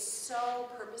it's so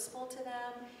purposeful to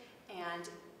them, and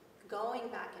going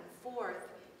back and forth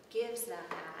gives them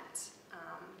that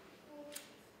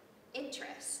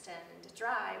interest and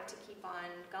drive to keep on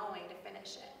going to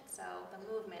finish it. So the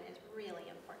movement is really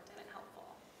important and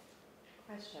helpful.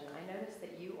 Question, I noticed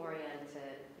that you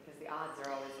oriented, because the odds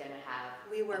are always going to have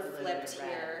We were a blue flipped and a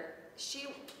red.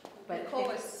 here. But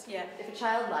Nicole was, yeah. If a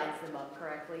child lines them up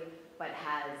correctly, but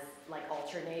has like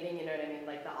alternating, you know what I mean?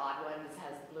 Like the odd ones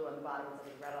has blue on the bottom, and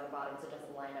red on the bottom, so it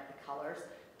doesn't line up the colors.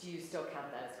 Do you still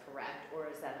count that as correct, or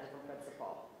is that a different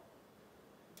principle?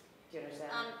 Do you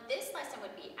understand? This lesson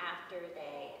would be after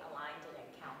they aligned it and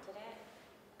counted it.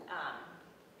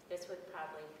 This would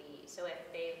probably be, so if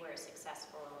they were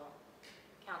successful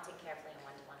counting carefully in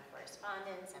one-to-one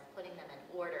correspondence and putting them in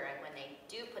order, and when they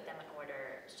do put them in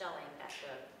order, showing that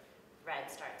the red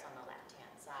starts on the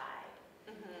left-hand side.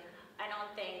 I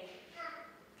don't think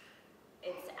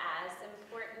it's as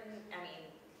important. I mean,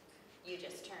 you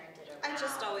just turned it around. I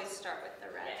just always start with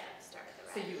the red. Yeah, start with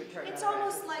the So red. you would turn It's on the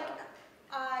almost red like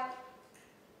yourself.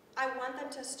 I want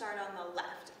them to start on the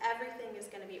left. Everything is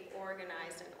going to be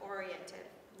organized and oriented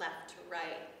left to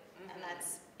right, and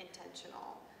that's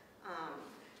intentional. I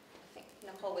think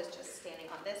Nicole was just standing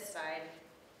on this side,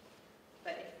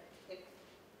 but if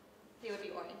they would be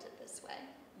oriented this way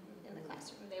in the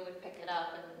classroom, they would pick it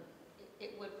up, and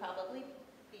it would probably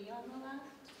be on the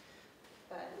left,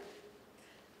 but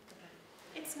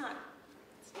it's not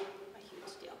a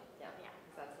huge deal. Yeah, Yeah.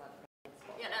 because that's not the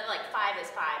principle. You know, like 5 is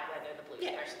 5, whether the blue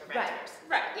Yeah, starts or the red right, starts.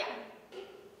 right. Yeah.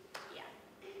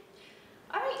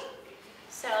 Yeah. All right.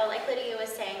 So like Lydia was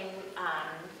saying,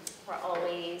 we're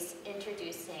always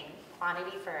introducing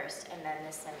quantity first and then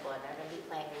the symbol, and they're going to be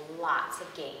playing lots of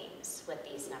games with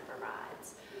these number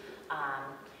rods.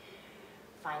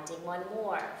 Finding one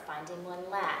more, finding one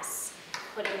less,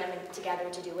 putting them together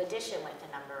to do addition with the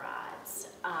number rods.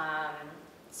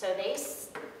 So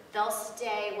they'll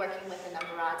stay working with the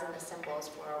number rods and the symbols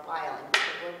for a while, and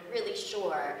we're really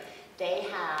sure they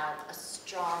have a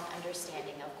strong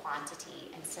understanding of quantity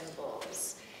and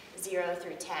symbols, 0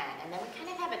 through 10. And then we kind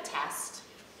of have a test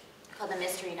called the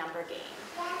mystery number game,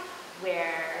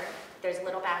 where there's a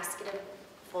little basket of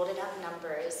folded up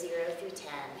numbers, 0 through 10,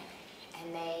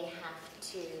 and they have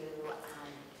to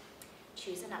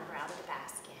choose a number out of the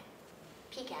basket,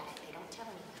 peek at it, they don't tell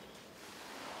anybody,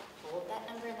 hold that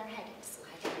number in their head,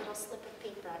 slide a little slip of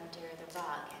paper under the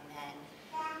rug, and then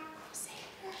say,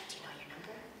 do you know your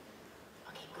number?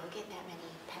 Okay, go get that many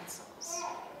pencils,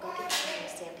 go get that many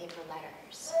sandpaper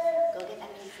letters, go get that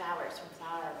many flowers from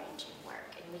flower arranging work,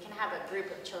 and we can have a group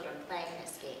of children playing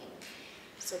this game.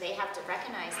 So they have to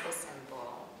recognize the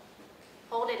symbol,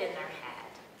 hold it in their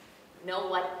head, know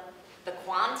what the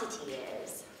quantity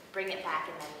is, bring it back,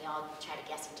 and then we all try to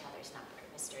guess each other's number,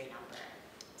 mystery number.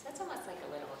 So that's almost like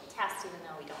a little test, even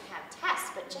though we don't have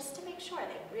tests, but just to make sure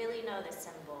they really know the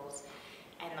symbols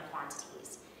and the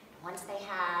quantities. And once they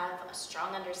have a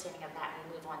strong understanding of that, we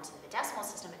move on to the decimal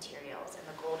system materials and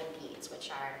the golden beads,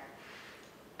 which are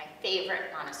my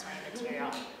favorite Montessori material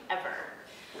ever.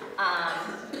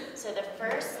 So the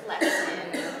first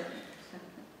lesson.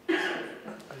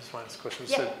 I just want to ask a question.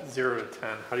 You Yeah. said 0 to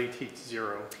 10. How do you teach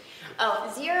 0?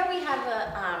 Oh, 0, we have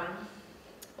a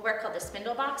work called the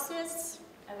spindle boxes.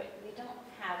 We don't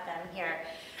have them here,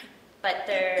 but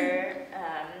they're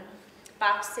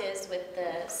boxes with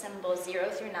the symbols 0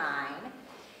 through 9,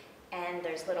 and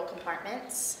there's little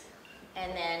compartments,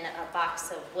 and then a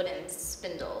box of wooden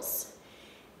spindles.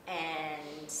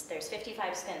 And there's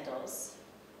 55 spindles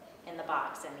in the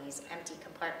box in these empty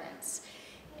compartments.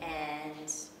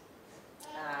 And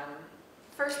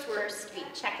first we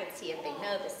check and see if they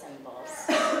know the symbols.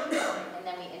 And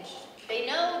then they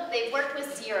know they've worked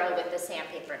with 0 with the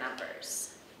sandpaper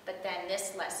numbers. But then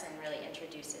this lesson really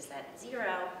introduces that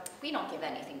 0, we don't give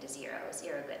anything to 0.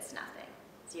 0 gets nothing.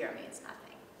 0 means nothing.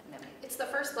 And then It's the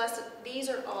first lesson. These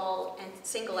are all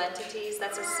single entities.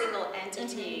 That's a single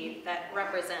entity that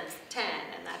represents 10,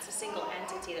 and that's a single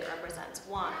entity that represents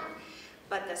 1.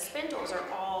 But the spindles are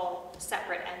all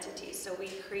separate entities. So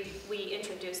we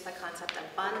introduce the concept of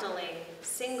bundling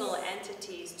single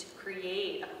entities to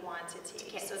create a quantity.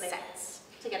 to get so sets.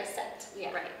 To get a set.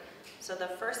 Yeah. Right. So the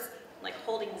first, like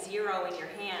holding 0 in your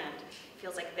hand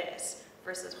feels like this,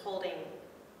 versus holding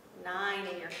 9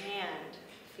 in your hand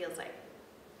feels like,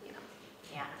 you know.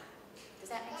 Yeah. Does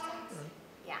that make sense?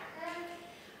 Yeah.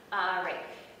 Right.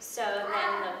 So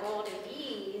then the golden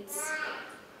beads.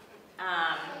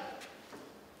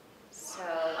 So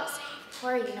I'll say,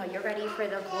 Corey, you're ready for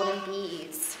the golden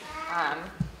beads.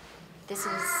 This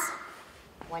is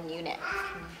 1 unit.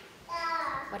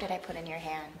 What did I put in your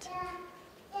hand?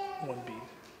 1 bead.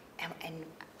 And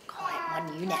call it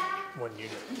 1 unit. 1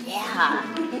 unit. Yeah.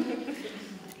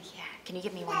 Yeah. Can you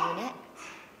give me 1 unit?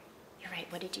 You're right.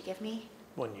 What did you give me?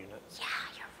 1 unit. Yeah,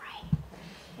 you're right.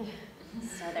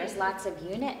 So there's lots of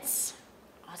units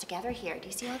all together here. Do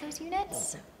you see all those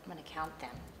units? I'm going to count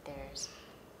them. There's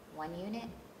 1 unit,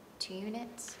 2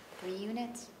 units, 3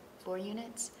 units, 4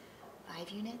 units, 5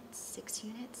 units, 6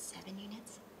 units, 7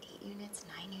 units, 8 units,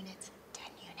 9 units,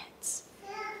 10 units.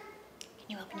 Can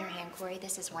you open your hand, Corey?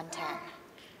 This is 110.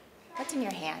 What's in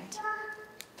your hand?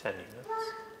 10 units.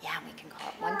 Yeah, we can call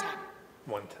it 110.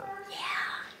 110.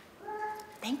 Yeah.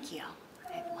 Thank you.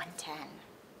 I have 110.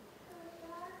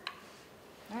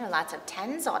 There are lots of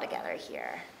 10s all together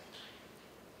here.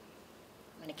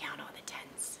 I'm going to count all the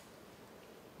 10s.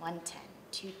 1 10,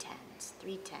 2 10s,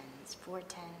 3 10s, 4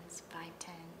 10s, 5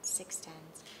 10s, 6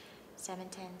 10s, 7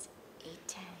 10s, 8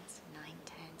 10s, 9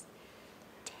 10s,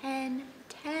 10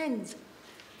 10s.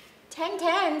 10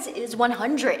 10s is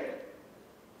 100.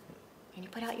 Can you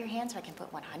put out your hand so I can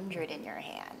put 100 in your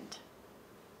hand?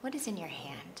 What is in your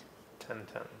hand? 10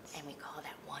 10s. And we call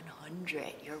that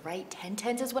 100. You're right. 10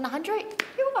 10s is 100.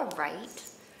 You are right.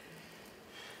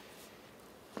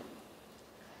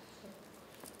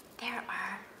 There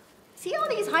are, see all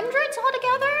these hundreds all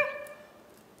together?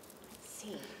 Let's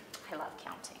see. I love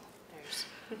counting. There's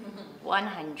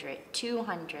 100,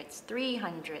 200s,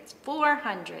 300s,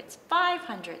 400s,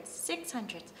 500s,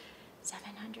 600s,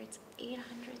 700s,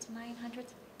 800s,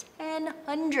 900s, 10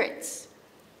 hundreds.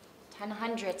 10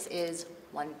 hundredths is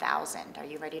 1,000. Are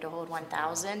you ready to hold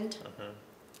 1,000?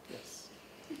 Yes.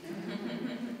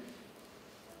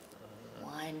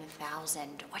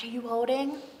 1,000. What are you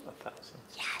holding? 1,000.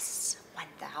 Yes,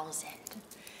 1,000. And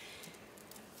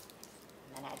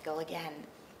then I'd go again.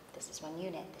 This is 1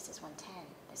 unit. This is 110.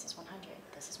 This is 100.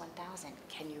 This is 1,000.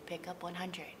 Can you pick up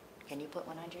 100? Can you put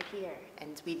 100 here?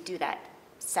 And we do that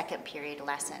second period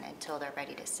lesson until they're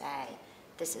ready to say,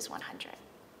 this is 100.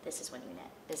 This is 1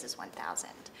 unit. This is 1,000.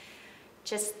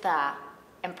 Just the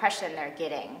impression they're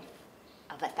getting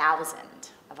of 1,000,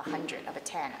 of 100, of a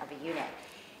 10, of a unit.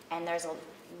 And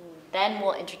then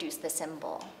we'll introduce the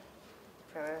symbol.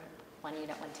 for 1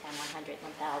 unit, 110, 100,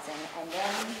 1,000, and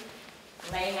then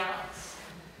laying out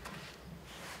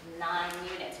 9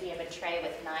 units. We have a tray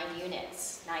with 9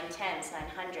 units, 9 tens, 9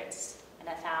 hundreds, and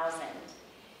 1,000.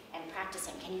 And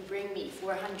practicing, can you bring me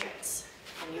 400s?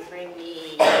 Can you bring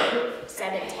me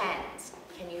 7 tens?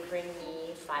 Can you bring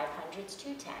me 500s,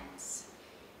 2 tens?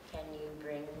 Can you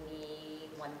bring me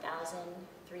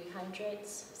 1,300s,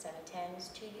 7 tens,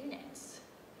 2 units?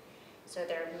 So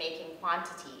they're making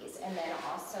quantities, and then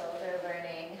also they're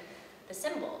learning the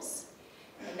symbols,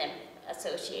 and then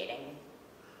associating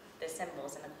the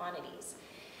symbols and the quantities.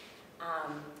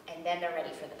 And then they're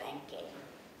ready for the bank game.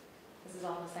 This is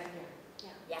all in the second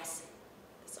year. Yes,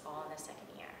 it's all in the second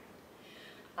year.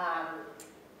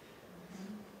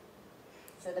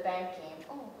 So the bank game,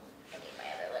 oh, I need my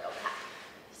other little cup.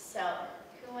 So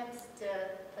who wants to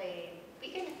play? We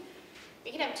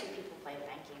can have 2 people play the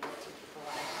bank game if 2 people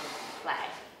want to play.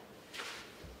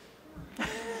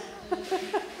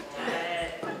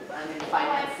 I'm in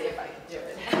finance, see if I can do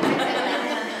it.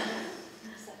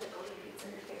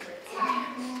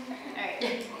 Alright.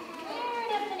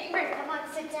 Meredith and Ingrid, come on,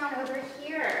 sit down over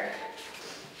here.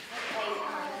 Okay,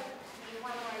 you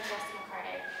want more decimal card I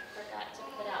forgot to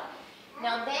put out.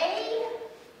 Now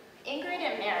Ingrid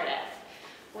and Meredith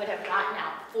would have gotten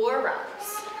out 4 rows.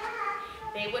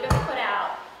 They would have put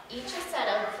out each a set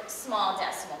of small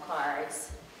decimal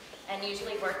cards and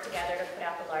usually work together to put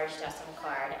out the large decimal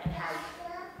card and have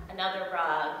another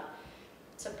rug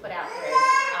to put out their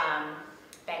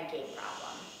bank game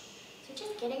problem. So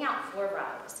just getting out 4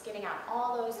 rugs, getting out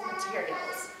all those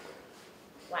materials.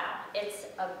 Wow, it's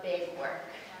a big work.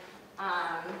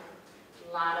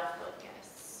 Lot of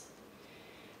focus.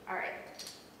 All right,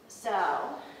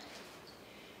 so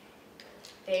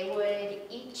they would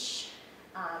each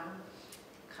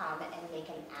come and make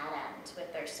an addend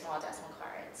with their small decimal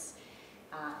cards.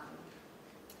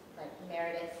 But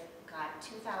Meredith got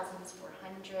 2,000s,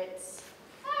 400s.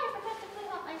 Oh, I forgot to put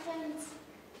out my pens.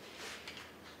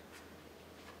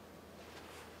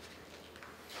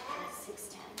 6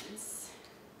 tens.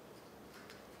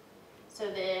 So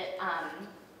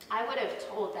I would have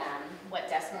told them what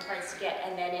decimal cards to get,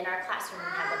 and then in our classroom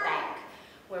we have a bank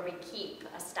where we keep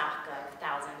a stock of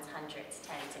thousands, hundreds,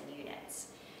 tens, and units.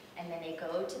 And then they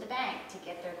go to the bank to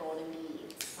get their golden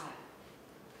beads.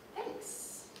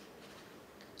 Thanks.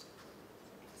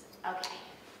 Okay.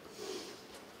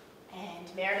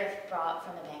 And Meredith brought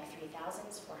from the bank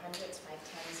 3,000s, 400s,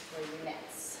 510s, 4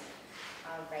 units.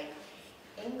 All right.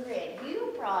 Ingrid,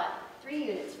 you brought 3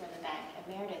 units from the bank, and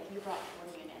Meredith, you brought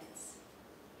 4 units.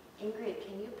 Ingrid,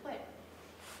 can you put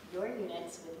your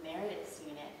units with Meredith's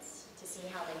units to see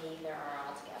how many there are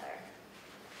all together?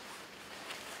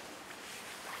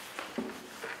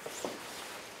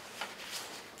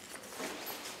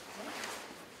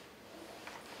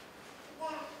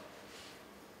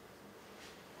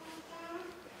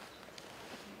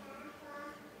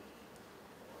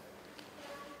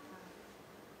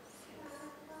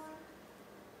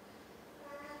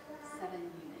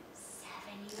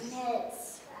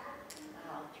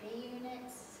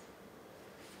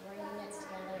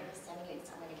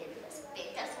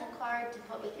 To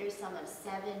put with your sum of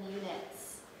 7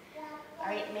 units. All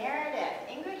right, Meredith,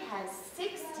 Ingrid has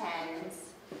 6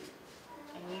 tens,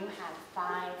 and you have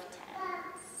 5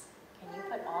 tens. Can you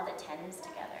put all the tens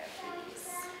together, please?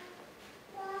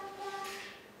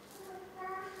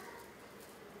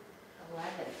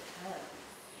 11 tens.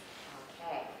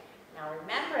 Okay, now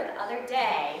remember the other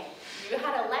day, you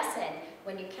had a lesson,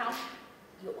 when you count,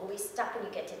 you always stop when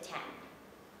you get to 10.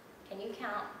 Can you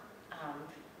count,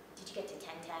 did you get to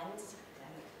 10 tens?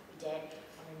 You did.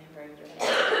 And remember, you're going to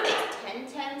take 10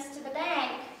 tens to the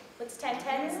bank. What's 10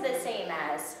 tens the same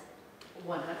as?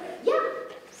 100. Yeah.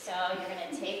 So you're going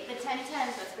to take the 10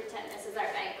 tens. Let's pretend this is our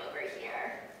bank over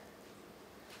here.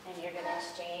 And you're going to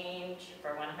exchange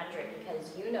for 100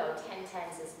 because you know 10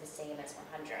 tens is the same as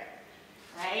 100.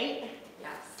 Right?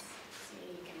 Yes. So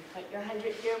you can put your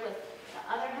 100 here with the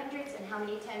other hundreds. And how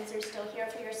many tens are still here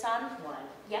for your son? 1.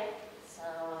 Yep. So...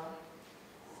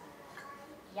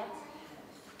 Yep.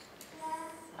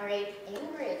 All right,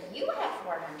 Ingrid, you have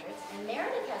 400s, and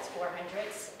Meredith has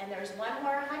 400s, and there's one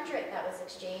more 100 that was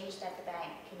exchanged at the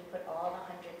bank. Can you put all the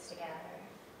hundreds together?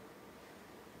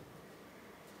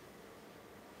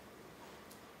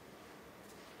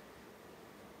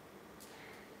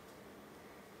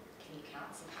 Can you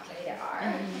count, see how many there are?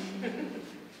 1,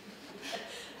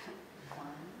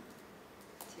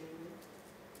 2,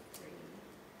 3,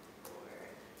 4,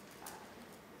 5,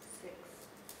 6,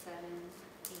 7,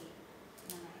 8,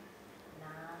 9.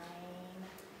 900.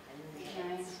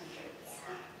 900.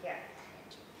 Yeah, here.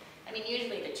 I mean,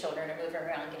 usually the children are moving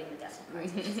around getting the decimal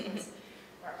cards because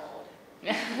we're old. Hey,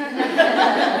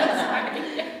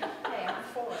 I'm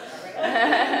 4, right?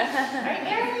 Right,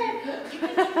 Meredith, you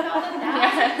can put all the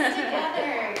thousands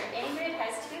together. Ingrid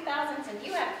has 2,000s and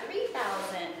you have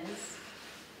 3,000s.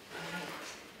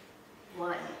 All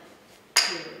right. 1,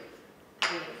 2,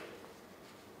 3,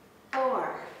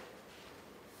 4,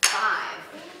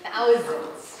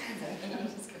 5,000s.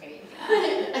 That's great. I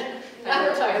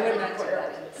would have mentioned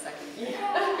that in a second.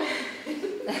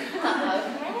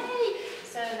 Okay,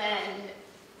 so then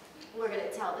we're going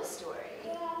to tell the story.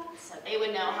 So they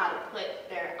would know how to put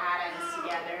their atoms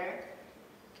together.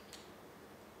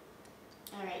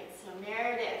 All right, so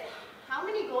Meredith, how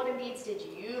many golden beads did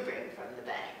you bring from the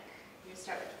bank? You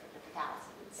start with the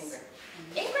thousands.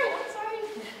 Ingrid, I'm sorry.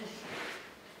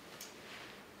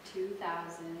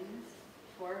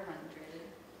 2,400.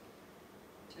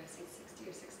 Do I say 60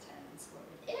 or 6 tens? What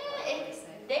would you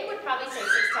say? They would probably say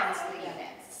 6 times 3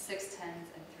 units. 6 tens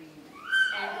and 3 units.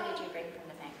 And what did you bring from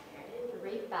the bank, Meredith?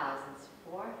 3,000s,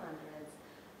 400s,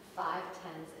 5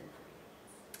 10s, and 3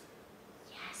 units.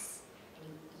 Yes, and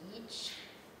you each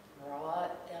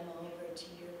brought them over to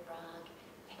your rug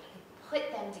and you put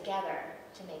them together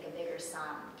to make a bigger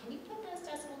sum. Can you put those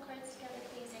decimal cards together,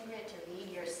 please, Ingrid, to read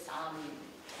your sum in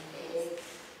big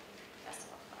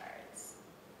decimal cards?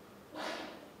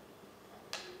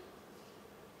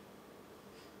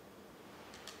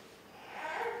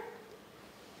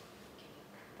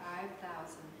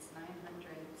 5,000s,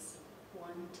 900s,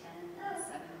 110, and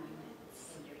 7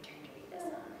 units. And your turn to read the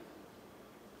sum.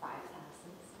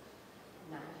 5,000s,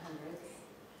 900s,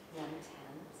 110,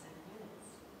 7 units.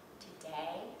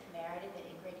 Today, Meredith and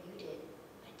Ingrid, you did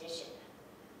addition.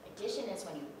 Addition is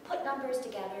when you put numbers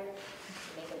together to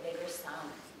make a bigger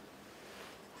sum.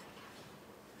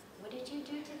 What did you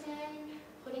do today?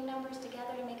 Putting numbers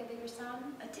together to make a bigger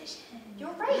sum? Addition. You're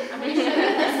right. I'm going to show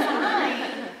you the sign.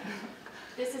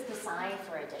 This is the sign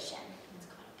for addition. It's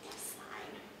called a plus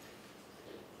sign.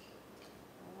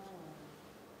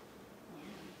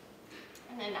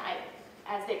 And then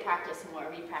as they practice more,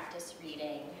 we practice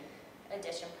reading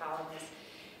addition problems.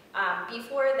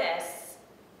 Before this,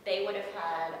 they would have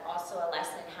had also a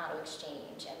lesson how to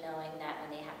exchange and knowing that when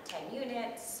they have 10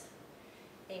 units,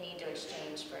 they need to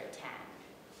exchange for a 10.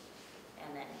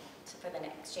 And then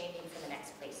exchanging for the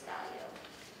next place value.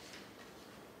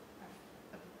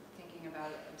 Thinking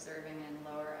about observing in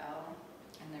lower L,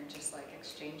 and they're just like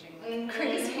exchanging like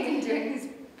crazy and doing these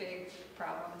big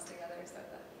problems together, so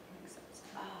that makes sense.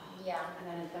 Yeah. And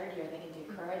then in 3rd year, they can do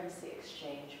currency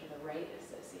exchange for the rate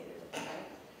associated with the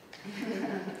rate.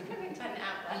 Haven't done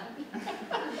that one.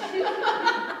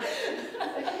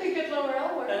 That could be good lower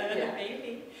L work.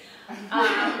 Maybe.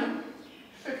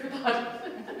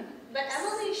 But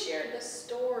Emily shared the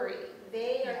story.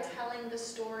 They are telling the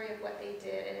story of what they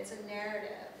did, and it's a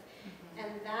narrative. And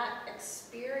that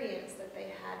experience that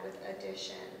they had with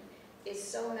addition is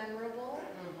so memorable.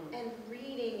 And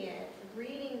reading it,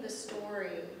 reading the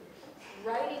story,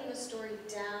 writing the story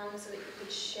down so that you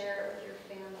could share it with your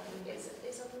family is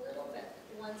a little bit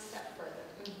one step further.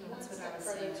 That's what I was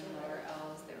seeing in lower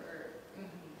L's. They were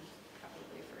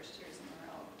probably first years in lower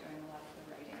L doing a lot of the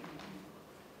writing,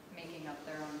 making up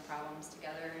their own problems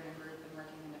together in a group and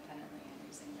working independently and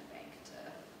using the bank to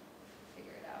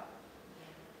figure it out.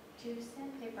 Do you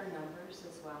sandpaper numbers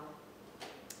as well?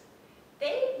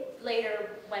 They later,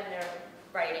 when they're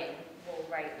writing, will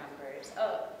write numbers.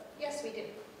 Oh, Yes, we do.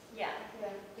 yeah.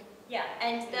 Yeah,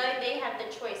 and they have the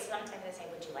choice. Sometimes they say,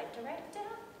 would you like to write it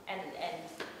down? And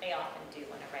they often do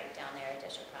want to write down their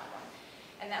addition problem.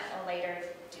 And that will later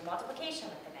do multiplication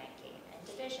with the banking, and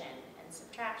division, and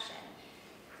subtraction.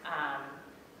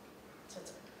 So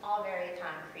it's all very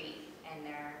concrete, and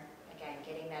they're, again,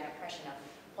 getting that impression of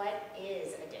what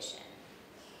is addition?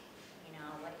 You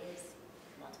know, what is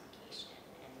multiplication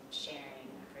and sharing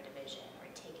for division,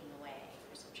 or taking away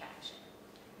for subtraction?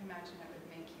 I imagine it would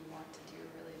make you want to do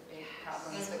really big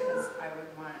problems because I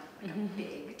would want like a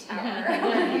big tower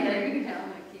here, you know,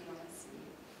 like you want to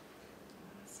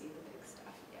see the big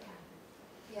stuff.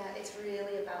 Yeah, it's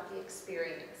really about the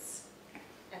experience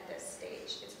at this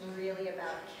stage. It's really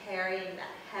about carrying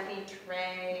that heavy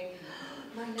tray.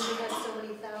 My number had so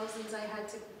many thousands, I had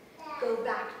to go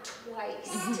back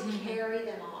twice to carry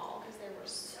them all because there were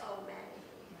so many.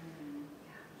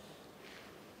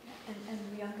 And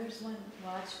the youngest one,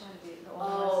 watch one, the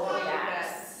Oh,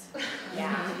 yes.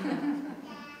 Yeah.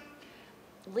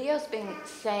 Leo's been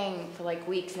saying for like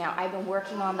weeks now, I've been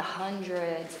working on the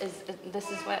hundreds. Is this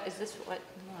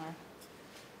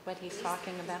what he's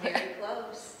talking about? Very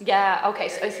close. Yeah, okay,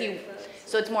 so Very, is he, very close.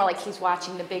 so it's more like he's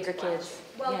watching the bigger kids.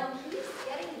 Well, Yeah. no, he's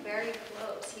getting very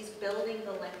close. focus. He's building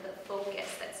the focus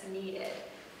that's needed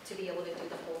to be able to do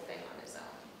the whole thing on his own.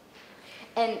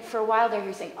 And for a while there, he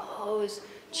was saying, oh, it was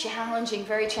challenging,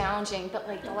 very challenging. But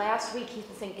like the last week, he's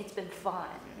been saying, it's been fun.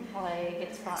 Like,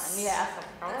 it's fun. Yeah.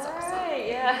 That's All awesome. right,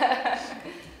 yeah.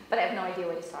 But I have no idea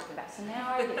what he's talking about. So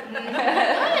now I get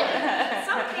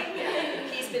Something. Yeah.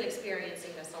 He's been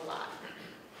experiencing this a lot.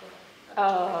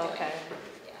 Oh, okay.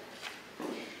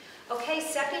 Yeah. Okay,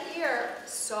 second year,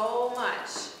 so much.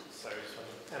 Sorry,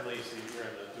 Emily, you see you're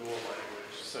in the dual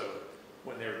language, so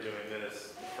when they were doing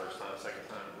this the first time, second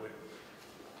time,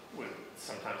 would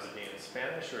sometimes it be in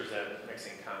Spanish, or is that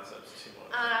mixing concepts too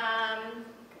much?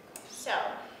 So,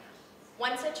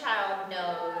 once a child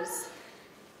knows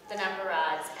the number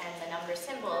rods and the number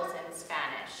symbols in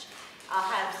Spanish, I'll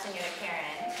have Senora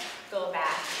Karen go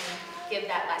back and give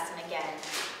that lesson again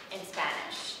in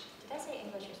Spanish. Did I say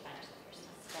English or Spanish the first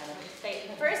time?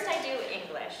 Spanish. First I do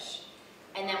English,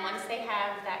 and then once they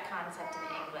have that concept in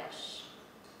English,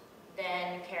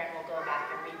 then Karen will go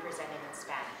back and represent it in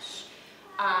Spanish.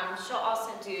 She'll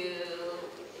also do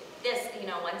this, you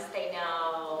know, once they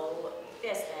know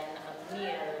this, then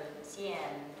mil, cien,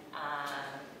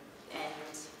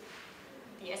 and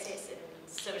yes,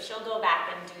 so she'll go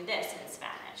back and do this in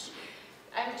Spanish.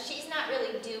 She's not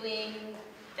really doing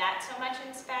that so much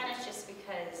in Spanish just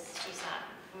because she's not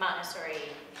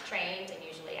Montessori trained, and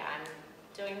usually I'm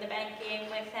doing the banking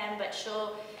with them, but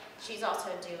she's also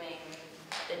doing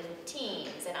the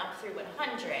teens and up through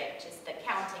 100, just the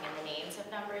counting and the names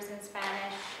of numbers in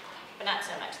Spanish, but not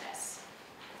so much this.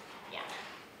 Yeah.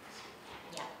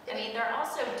 Yeah. I mean, they're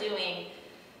also doing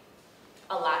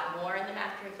a lot more in the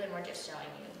math curriculum. We're just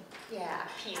showing you Yeah.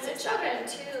 pieces And the of children it.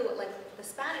 too, like the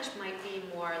Spanish might be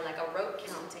more like a rote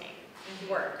counting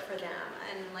work for them.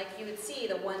 And like you would see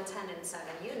the 1, 10, and 7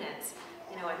 units.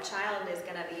 You know, a child is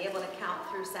going to be able to count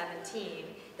through 17.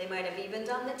 They might have even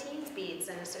done the teen speeds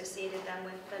and associated them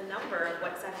with the number of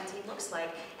what 17 looks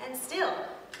like. And still,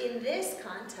 in this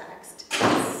context,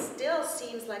 it still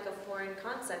seems like a foreign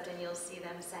concept, and you'll see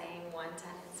them saying 1, 10,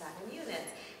 and 7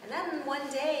 units. And then one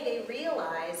day they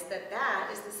realize that that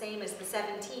is the same as the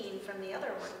 17 from the other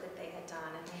work that they had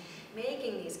done. And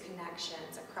making these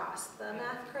connections across the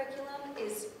math curriculum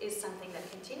is something that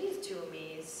continues to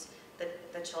amaze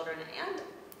the children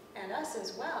and us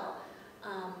as well,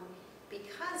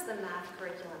 because the math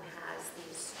curriculum has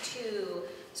these two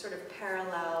sort of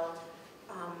parallel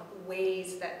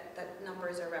ways that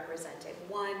numbers are represented.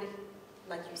 One,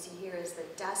 like you see here, is the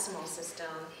decimal system,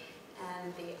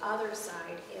 and the other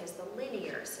side is the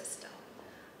linear system,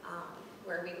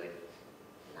 where we would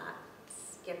not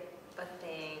skip a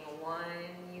thing 1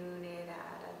 unit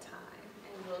at a time.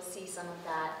 And we'll see some of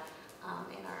that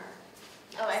in our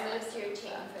Oh, I moved your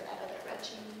chain for that other red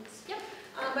chain. Yep.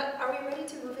 But are we ready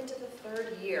to move into the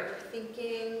third year?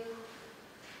 Thinking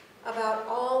about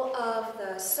all of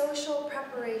the social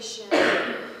preparation,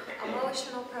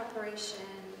 emotional preparation,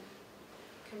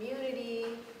 community,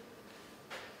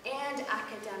 and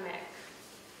academic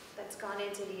that's gone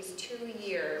into these 2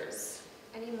 years.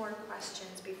 Any more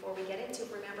questions before we get into,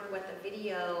 remember what the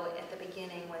video at the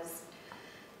beginning was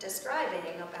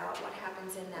describing about what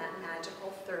happens in that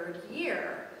magical third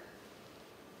year.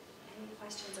 Any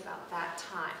questions about that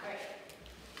time? All right.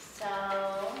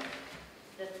 So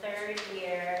the third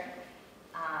year,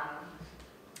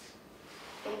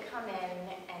 they come in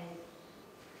and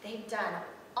they've done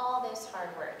all this hard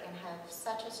work and have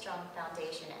such a strong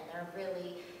foundation, and they're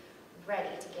really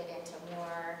ready to get into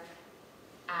more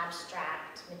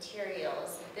abstract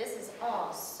materials. This is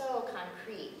all so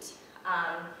concrete.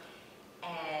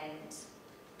 And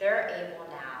they're able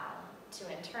now to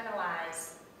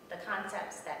internalize the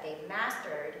concepts that they've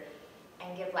mastered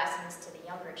and give lessons to the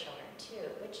younger children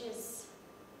too, which is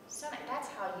so nice. That's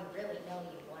how you really know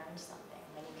you've learned something,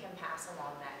 when you can pass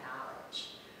along that knowledge.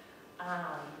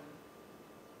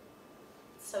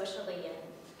 Socially, and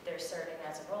they're serving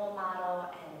as a role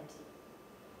model, and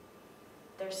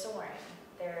they're soaring.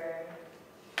 They're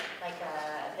like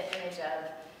the image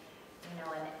of, you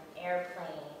know, an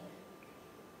airplane,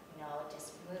 you know,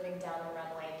 just moving down the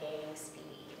runway, gaining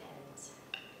speed, and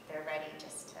they're ready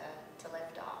just to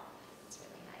lift off. It's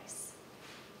really nice.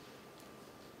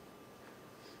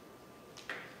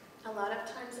 A lot of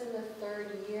times in the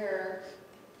third year,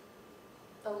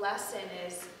 the lesson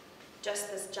is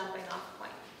just this jumping off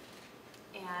point.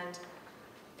 And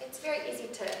it's very easy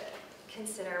to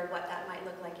consider what that might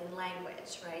look like in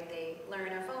language, right? They learn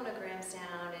a phonogram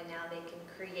sound, and now they can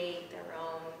create their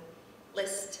own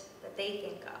list that they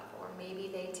think of. Or maybe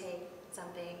they take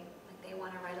something, like they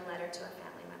want to write a letter to a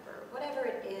family member. Whatever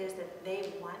it is that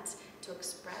they want to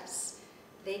express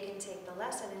they can take the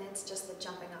lesson and it's just the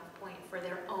jumping off point for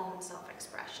their own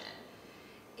self-expression.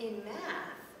 In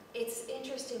math, it's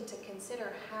interesting to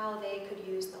consider how they could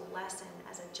use the lesson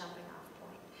as a jumping off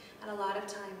point. And a lot of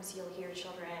times you'll hear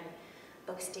children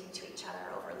boasting to each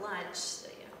other over lunch,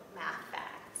 math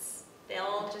facts.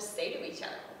 They'll just say to each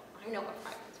other, I know what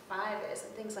 5 plus 5 is,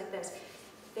 and things like this.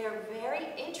 They're very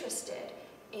interested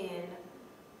in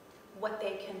what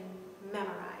they can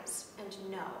memorize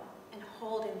and know and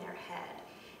hold in their head.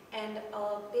 And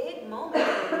a big moment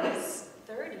for these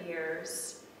third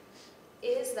years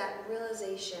is that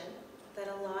realization that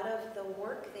a lot of the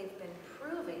work they've been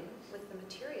proving with the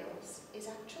materials is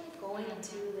actually going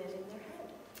to live in their head.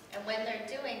 And when they're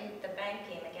doing the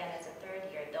banking, again, as a third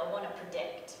year, they'll want to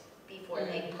predict before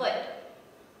they put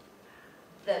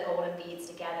the golden beads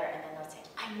together, and then they'll say,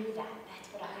 I knew that. That's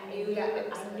what I knew.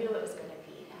 I knew it was going to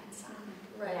be that sum.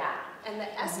 Right. Yeah. And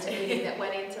the estimating that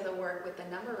went into the work with the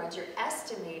number runs, you're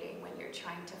estimating when you're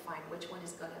trying to find which one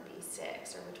is going to be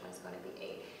 6 or which one is going to be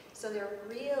 8. So they're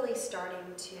really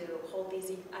starting to hold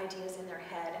these ideas in their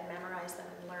head and memorize them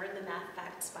and learn the math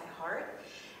facts by heart.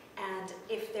 And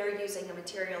if they're using a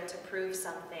material to prove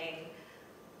something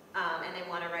and they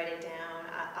want to write it down,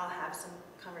 I'll have some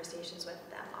conversations with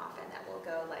them often that will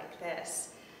go like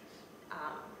this.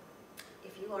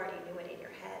 If you already knew it in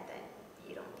your head, then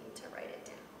you don't need to write it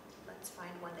down. Let's find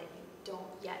one that you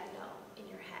don't yet know in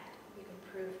your head. You can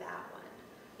prove that one.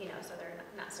 So they're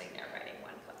not sitting there writing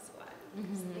 1 plus 1.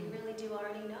 So they really do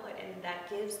already know it, and that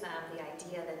gives them the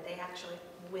idea that they actually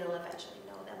will eventually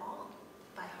know them all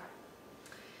by heart.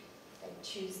 They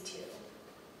choose to.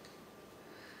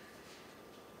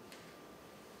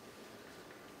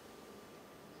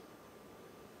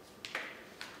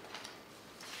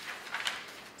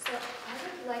 So I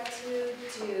would like to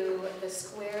do the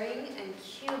squaring and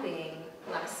cubing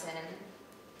lesson.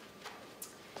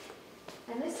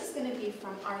 And this is going to be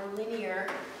from our linear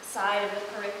side of the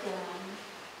curriculum.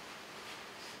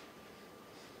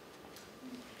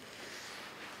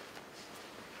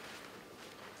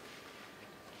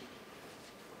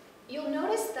 You'll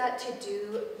notice that to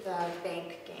do the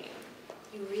bank game,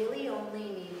 you really only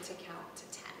need to count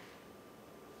to 10.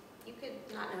 You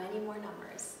could not know any more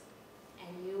numbers,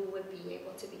 and you would be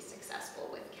able to be successful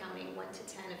with counting 1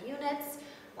 to 10 of units,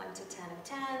 1 to 10 of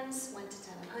tens, 1 to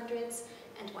 10 of hundreds,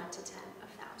 and 1 to 10 of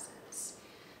thousands.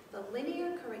 The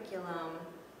linear curriculum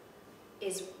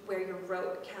is where your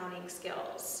rote counting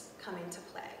skills come into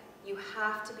play. You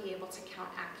have to be able to count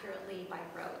accurately by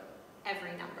rote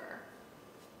every number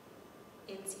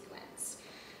in sequence.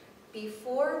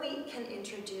 Before we can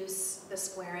introduce the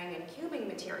squaring and cubing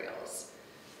materials,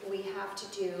 we have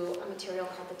to do a material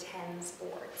called the tens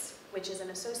boards, which is an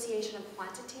association of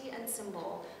quantity and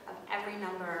symbol of every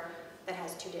number that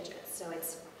has 2 digits. So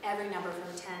it's every number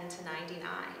from 10 to 99.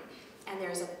 And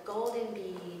there's a golden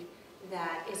bead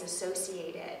that is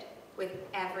associated with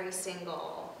every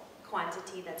single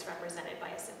quantity that's represented by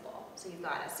a symbol. So you've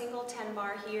got a single 10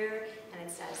 bar here, and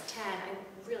it says 10.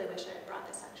 I really wish I had brought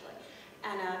this actually.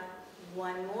 And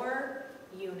one more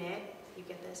unit, you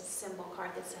get this symbol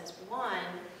card that says 1,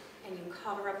 and you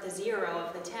cover up the 0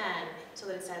 of the 10 so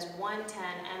that it says 1 10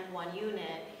 and 1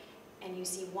 unit, and you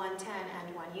see 1 10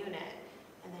 and 1 unit.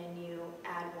 And then you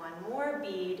add one more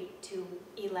bead to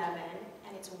 11,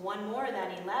 and it's 1 more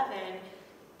than 11.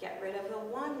 Get rid of the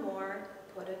 1 more,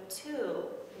 put a 2.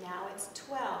 Now it's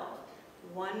 12.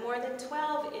 1 more than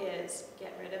 12 is,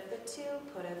 get rid of the 2,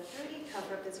 put a 3,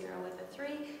 cover up the 0 with a 3.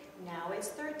 Now it's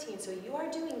 13. So you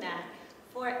are doing that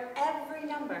for every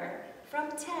number from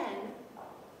 10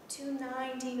 to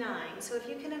 99. So if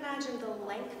you can imagine the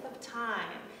length of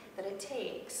time that it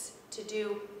takes to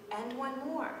do and 1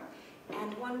 more,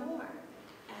 and 1 more,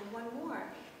 and 1 more.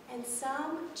 And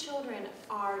some children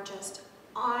are just,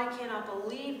 I cannot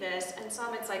believe this, and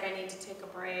some it's like I need to take a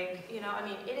break.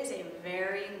 It is a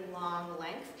very long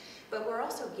length, but we're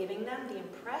also giving them the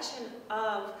impression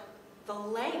of the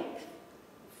length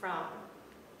from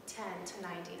 10 to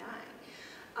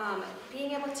 99.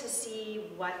 Being able to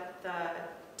see what the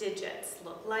digits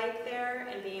look like there,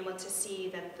 and being able to see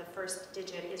that the first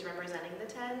digit is representing the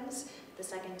tens, the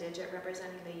second digit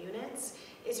representing the units,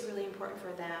 is really important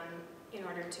for them in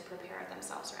order to prepare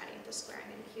themselves for any of the squaring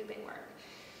and cubing work.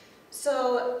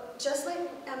 So just like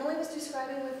Emily was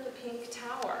describing with the pink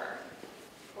tower,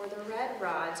 or the red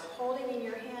rods, holding in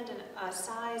your hand a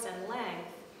size and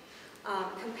length,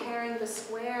 comparing the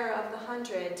square of the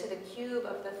 100 to the cube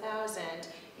of the 1,000,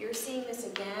 you're seeing this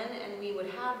again, and we would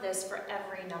have this for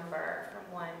every number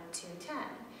from 1 to 10.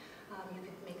 You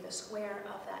could make the square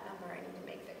of that number, and you can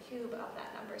make the cube of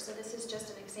that number. So this is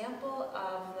just an example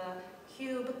of the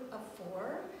cube of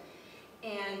 4.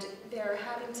 And they're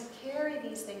having to carry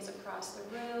these things across the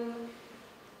room,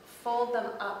 fold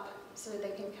them up so that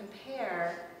they can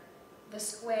compare the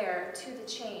square to the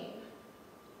chain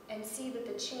and see that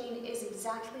the chain is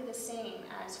exactly the same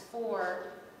as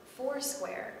four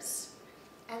squares.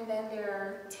 And then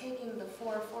they're taking the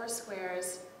four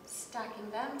squares, stacking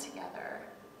them together,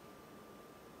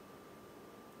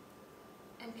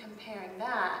 and comparing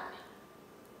that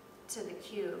to the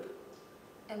cube,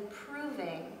 and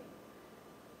proving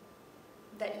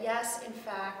that yes, in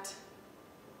fact,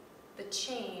 the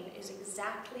chain is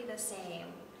exactly the same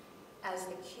as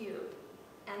the cube,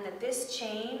 and that this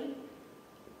chain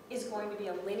is going to be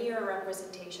a linear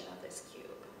representation of this cube.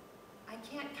 I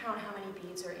can't count how many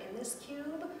beads are in this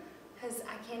cube because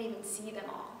I can't even see them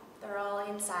all. They're all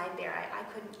inside there.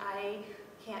 I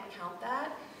can't count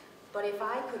that. But if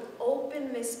I could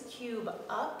open this cube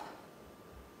up,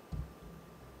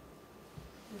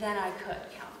 then I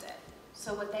could count it.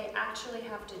 So what they actually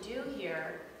have to do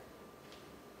here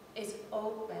is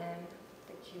open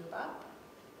the cube up,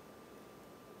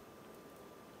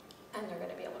 and they're going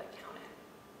to be able to count it.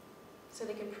 So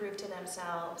they can prove to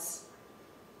themselves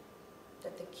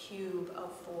that the cube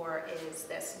of 4 is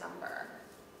this number.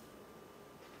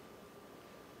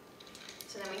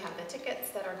 So then we have the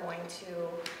tickets that are going to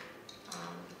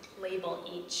label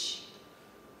each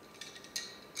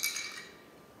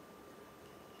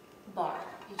bar,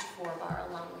 each 4 bar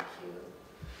along the cube.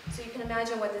 So you can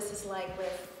imagine what this is like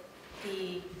with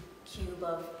the cube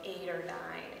of 8 or 9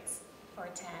 or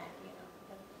 10, you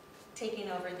know,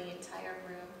 taking over the entire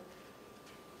room.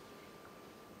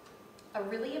 A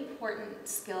really important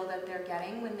skill that they're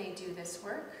getting when they do this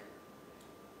work,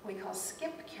 we call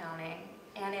skip counting,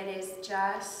 and it is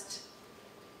just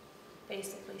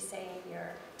basically saying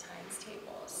your times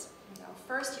tables. You know,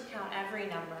 first you count every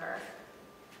number.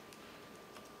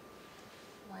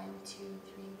 1, 2, 3,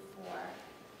 4.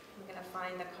 I'm going to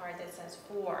find the card that says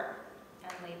 4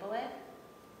 and label it.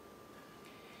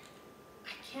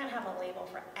 I can't have a label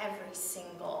for every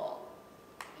single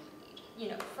bead.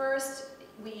 You know, first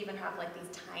we even have like these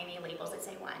tiny labels that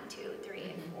say 1, 2, 3,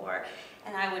 and 4,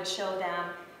 and I would show them.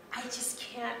 I just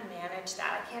can't manage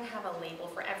that. I can't have a label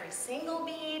for every single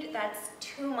bead. That's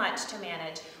too much to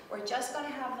manage. We're just going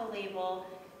to have the label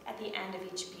at the end of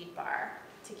each bead bar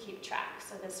to keep track.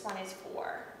 So this one is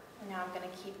 4. And now I'm going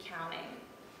to keep counting.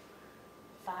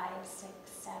 5, 6,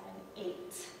 7, 8.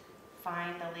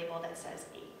 Find the label that says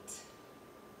 8.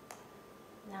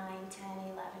 9, 10,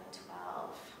 11,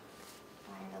 12.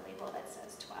 Find the label that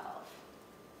says 12.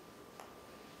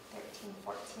 13,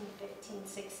 14, 15,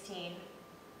 16.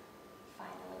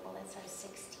 Find the label that says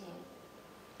 16.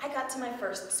 I got to my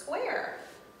first square.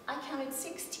 I counted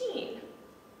 16.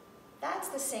 That's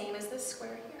the same as this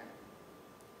square here.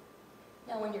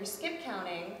 Now when you're skip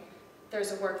counting,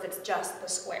 there's a work that's just the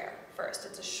square first.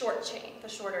 It's a short chain, the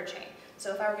shorter chain.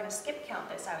 So if I were going to skip count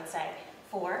this, I would say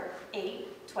 4,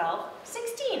 8, 12,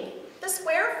 16. The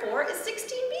square of 4 is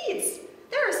 16 beads.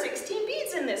 There are 16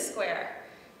 beads in this square.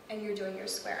 And you're doing your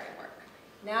squaring work.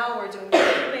 Now we're doing the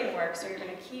cubing work, so you're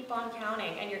going to keep on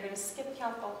counting, and you're going to skip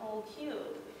count the whole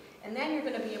cube. And then you're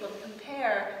going to be able to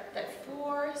compare that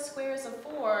 4 squares of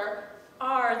 4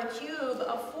 are the cube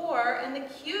of 4, and the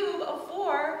cube of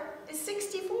 4 is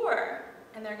 64.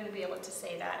 And they're going to be able to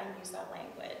say that and use that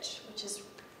language, which is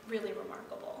really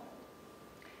remarkable.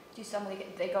 Do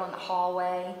they go in the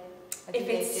hallway? If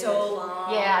it's so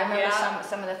long. Yeah, I remember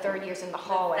some of the third years in the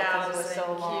hallway because it was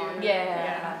so long. Cube.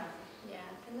 Yeah.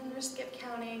 And then there's skip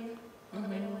counting all the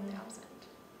way to 1,000.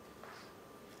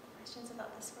 Questions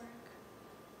about this work?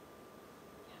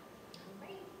 All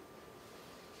right.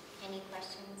 Any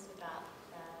questions about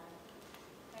the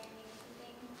writing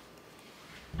thing?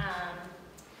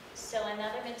 So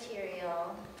another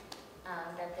material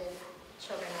that the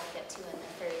children will get to in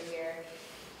the third year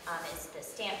is the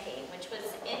stamp game, which was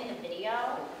in the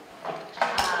video.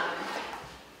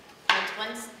 And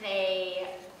once they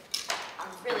are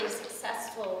really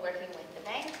successful working with the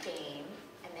bank game,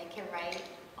 and they can write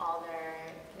all their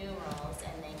numerals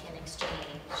and they can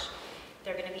exchange,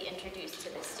 they're going to be introduced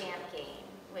to the stamp game,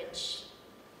 which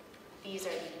these are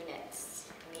the units,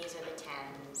 and these are the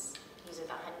tens, these are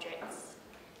the hundreds,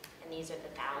 and these are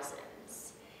the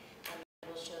thousands. And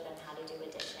we'll show them how to do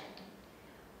addition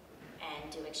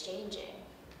and do exchanging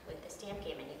with the stamp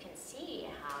game, and you can see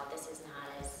how this is not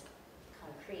as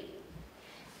concrete.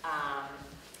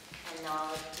 And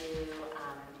they'll do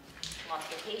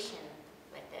multiplication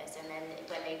with this, and then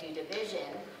when they do division,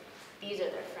 these are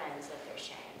their friends that they're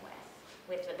sharing with.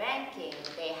 With the banking,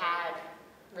 they had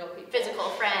Real people. physical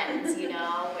friends, you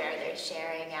know, where they're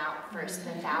sharing out count first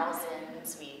the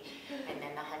thousands, and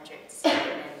then the hundreds, and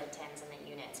then the tens and the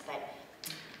units. But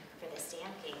for the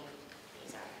stamping,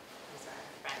 these are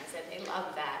friends, and they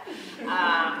love that.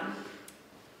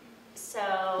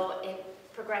 So it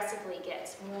progressively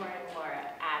gets more and more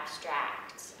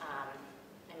abstract.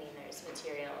 I mean, there's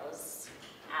materials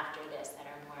after this that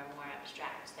are more and more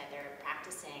abstract, that they're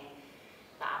practicing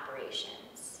the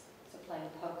operations. So playing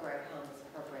poker at home is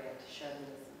appropriate to show them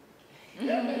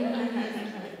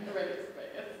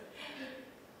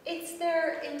It's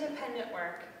their independent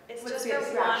work. It's With just the for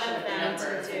one abstraction of of the them to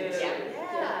numbers do. and-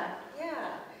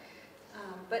 Yeah.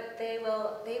 But they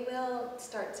will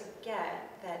start to get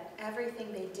that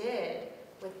everything they did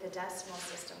with the decimal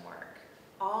system work,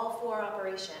 all 4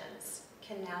 operations,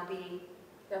 can now be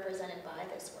represented by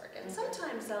this work. And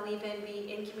sometimes they'll even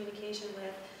be in communication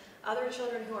with other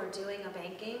children who are doing a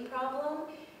banking problem,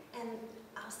 and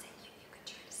I'll say, you could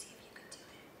try to see if you could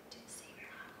do the same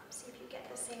problem, see if you get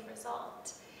the same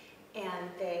result. And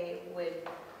they would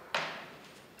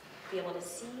be able to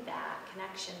see that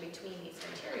connection between these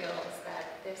materials,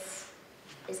 that this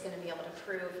is going to be able to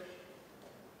prove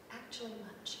actually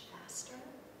much faster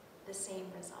the same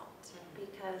result,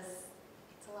 because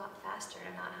it's a lot faster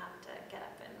to not have to get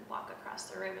up and walk across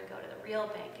the room and go to the real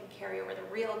bank and carry over the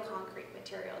real concrete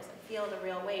materials and feel the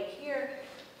real weight. Here,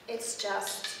 it's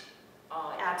just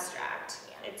all abstract.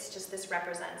 It's just this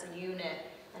represents a unit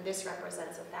and this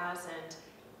represents 1,000,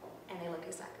 and they look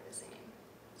exactly the same.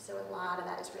 So a lot of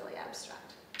that is really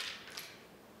abstract.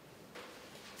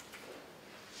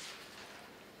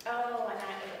 Oh,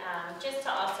 and just to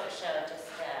also show just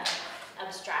the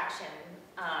abstraction.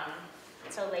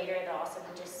 So later they'll also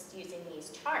be just using these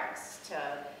charts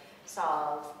to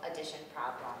solve addition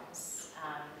problems.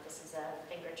 This is a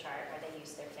finger chart where they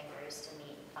use their fingers to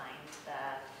find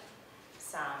the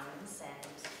sums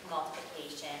and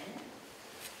multiplication.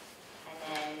 And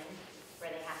then where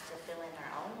they have to fill in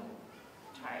their own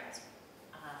charts.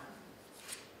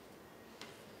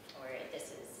 Or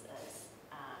this is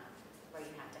where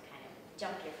you have to kind of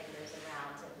jump your fingers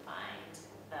around and find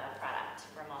the product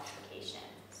for multiplication.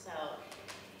 So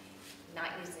not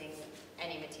using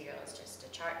any materials, just a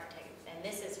chart. And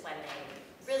this is when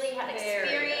they really have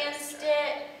experienced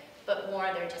it, but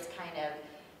more they're just kind of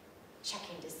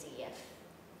checking to see if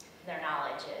their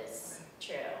knowledge is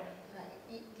true.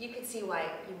 Right. You could see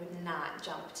why you would not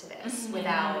jump to this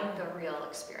without the real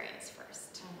experience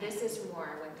first. This is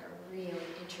more when they're really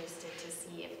interested to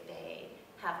see if they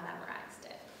have memorized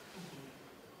it.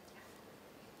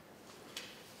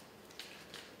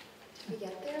 Did we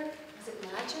get there? Is it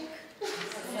magic?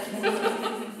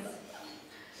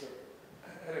 So I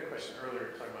had a question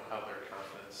earlier talking about how their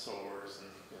confidence soars,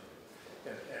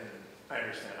 and I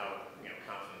understand how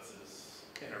confidence is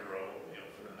integral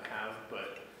for them to have,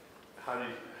 but how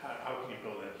can you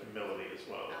build in humility as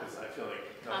well? Because I feel like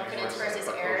Confidence versus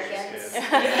arrogance. I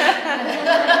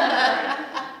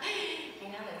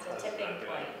know, that's a tipping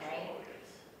point, right?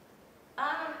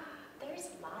 There's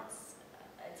lots.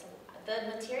 The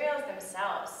materials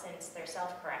themselves, since they're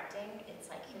self-correcting, it's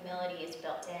like humility is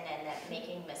built in, and that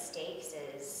making mistakes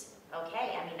is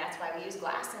okay. I mean, that's why we use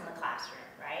glass in the classroom,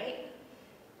 right?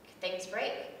 Things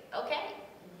break. Okay,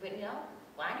 but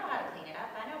well, I know how to clean it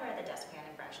up. I know where the dustpan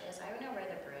and brush is. I know where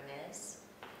the broom is.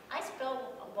 I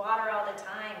spill water all the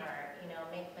time, or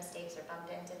make mistakes or bump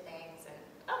into things, and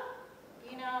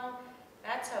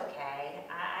that's okay.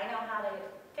 I know how to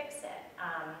fix it.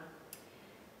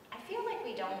 I feel like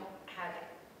we don't have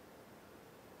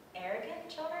arrogant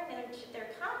children.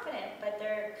 They're confident, but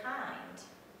they're kind.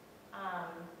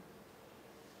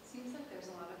 Seems like there's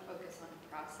a lot of focus on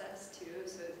process too,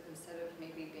 so instead of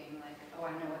maybe being like, oh,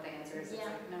 I know what the answer is, it's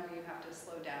like, no, you have to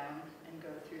slow down and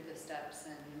go through the steps,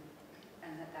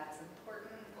 and that's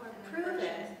important. Or prove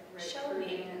it, Right, show me.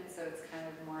 proving it. So it's kind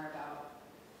of more about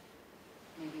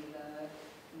maybe the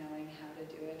knowing how to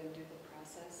do it and do the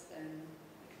process than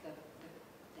like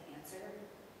the answer.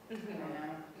 I don't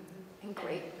know. And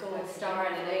great, Gold star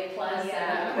and an A+.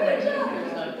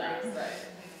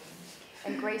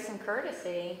 and grace and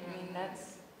courtesy, I mean,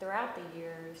 that's throughout the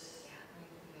years.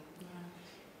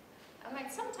 I mean,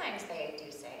 sometimes they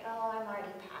do say, oh, I'm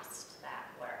already past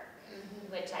that work,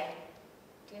 which I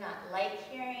do not like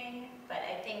hearing, but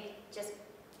I think just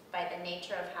by the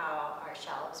nature of how our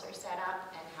shelves are set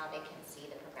up and how they can see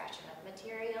the progression of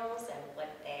materials and what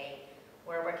they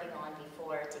were working on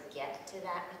before to get to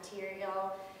that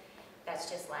material, that's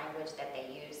just language that they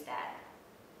use, that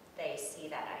they see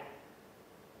that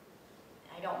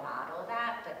I don't model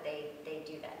that, but they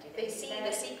do that. They see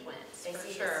the sequence, They for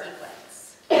see sure. the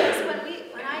sequence. Because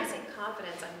when I say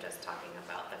confidence, I'm just talking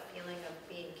about the feeling of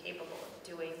being capable of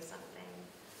doing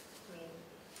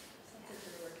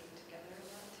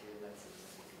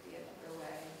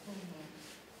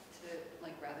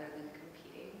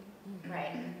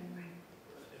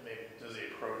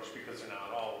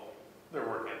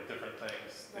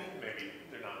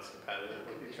competitive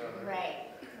with each other. Right.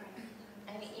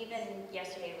 I mean, even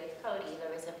yesterday with Cody,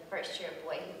 there was a first-year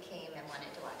boy who came and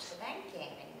wanted to watch the bank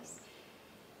game, and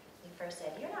he first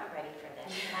said, "You're not ready for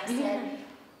this." And I said,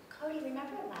 "Cody,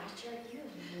 remember last year you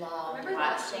loved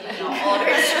watching the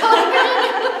older children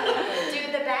do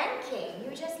the bank game.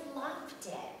 You just loved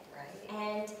it." Right.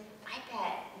 And I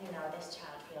bet, this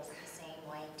child feels the same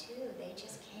way too. They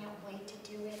just can't wait to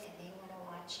do it, and they want to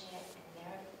watch it,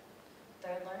 and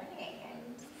they're learning,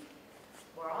 and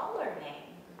we're all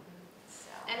learning.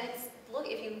 So. And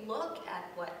if you look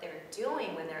at what they're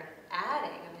doing when they're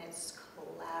adding, I mean, it's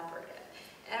collaborative.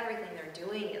 Everything they're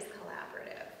doing is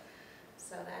collaborative.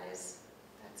 So that's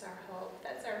our hope,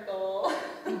 that's our goal.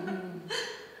 Good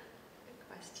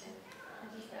question.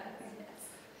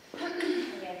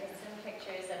 Yeah, just some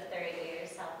pictures of third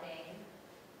years helping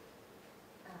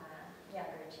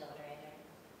younger children and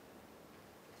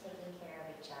taking care of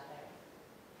each other.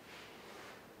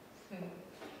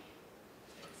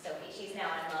 Sophie, she's now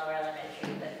in lower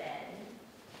elementary, but then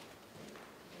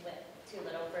with 2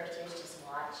 little first years just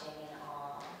watching and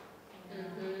all.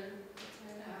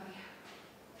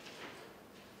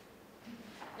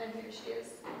 And here she is.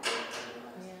 I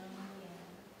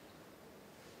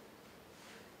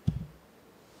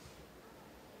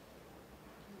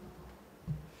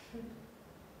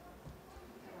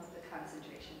love the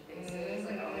concentration faces,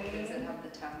 like all the kids that have the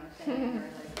tongue thing, or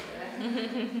like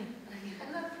And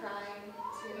the pride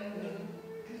too,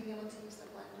 being able to use the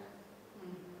blender.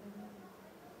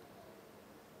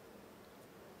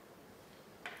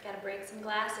 Got to break some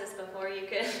glasses before you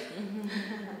could.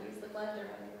 Use the blender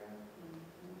on your own.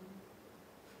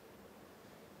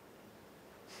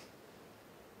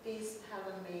 These have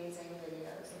amazing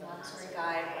videos. The Montessori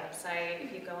Guide website,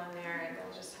 if you go in there, and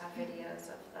they'll just have videos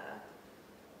of the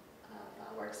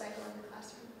Work cycle in the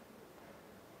classroom.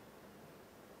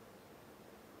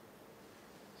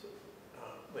 So,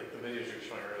 like the videos you're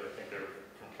showing earlier, I think they're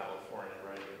from California,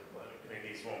 right? Like, I mean,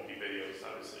 these won't be videos,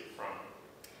 obviously, from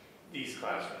these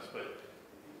classrooms, but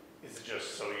is it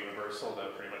just so universal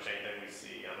that pretty much anything we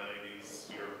see on any of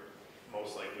these you're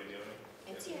most likely doing?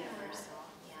 It's universal,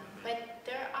 yeah. But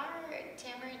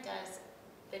Tamara does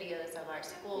videos of our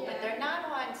school, but they're not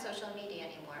on social media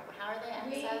anymore. How are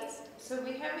they accessed? So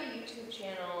we have a YouTube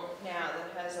channel now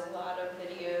that has a lot of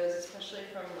videos, especially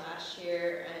from last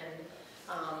year, and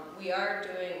we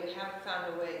have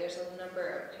found a way. There's a number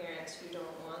of parents who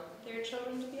don't want their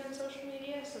children to be on social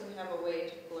media, so we have a way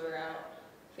to blur out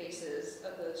faces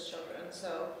of those children.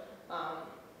 So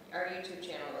our YouTube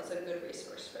channel is a good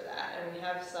resource for that, and we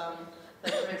have some.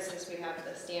 Like for instance, we have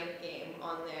the stamp game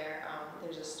on there.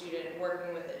 There's a student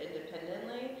working with it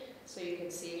independently, so you can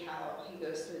see how he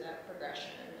goes through that progression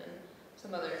and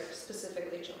some other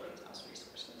specifically children's house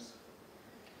resources.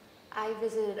 I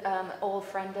visited an old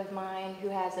friend of mine who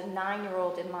has a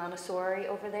 9-year-old in Montessori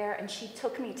over there, and she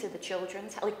took me to the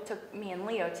took me and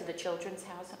Leo to the children's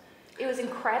house. It was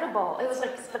incredible. It was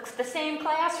like the same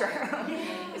classroom.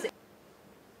 It was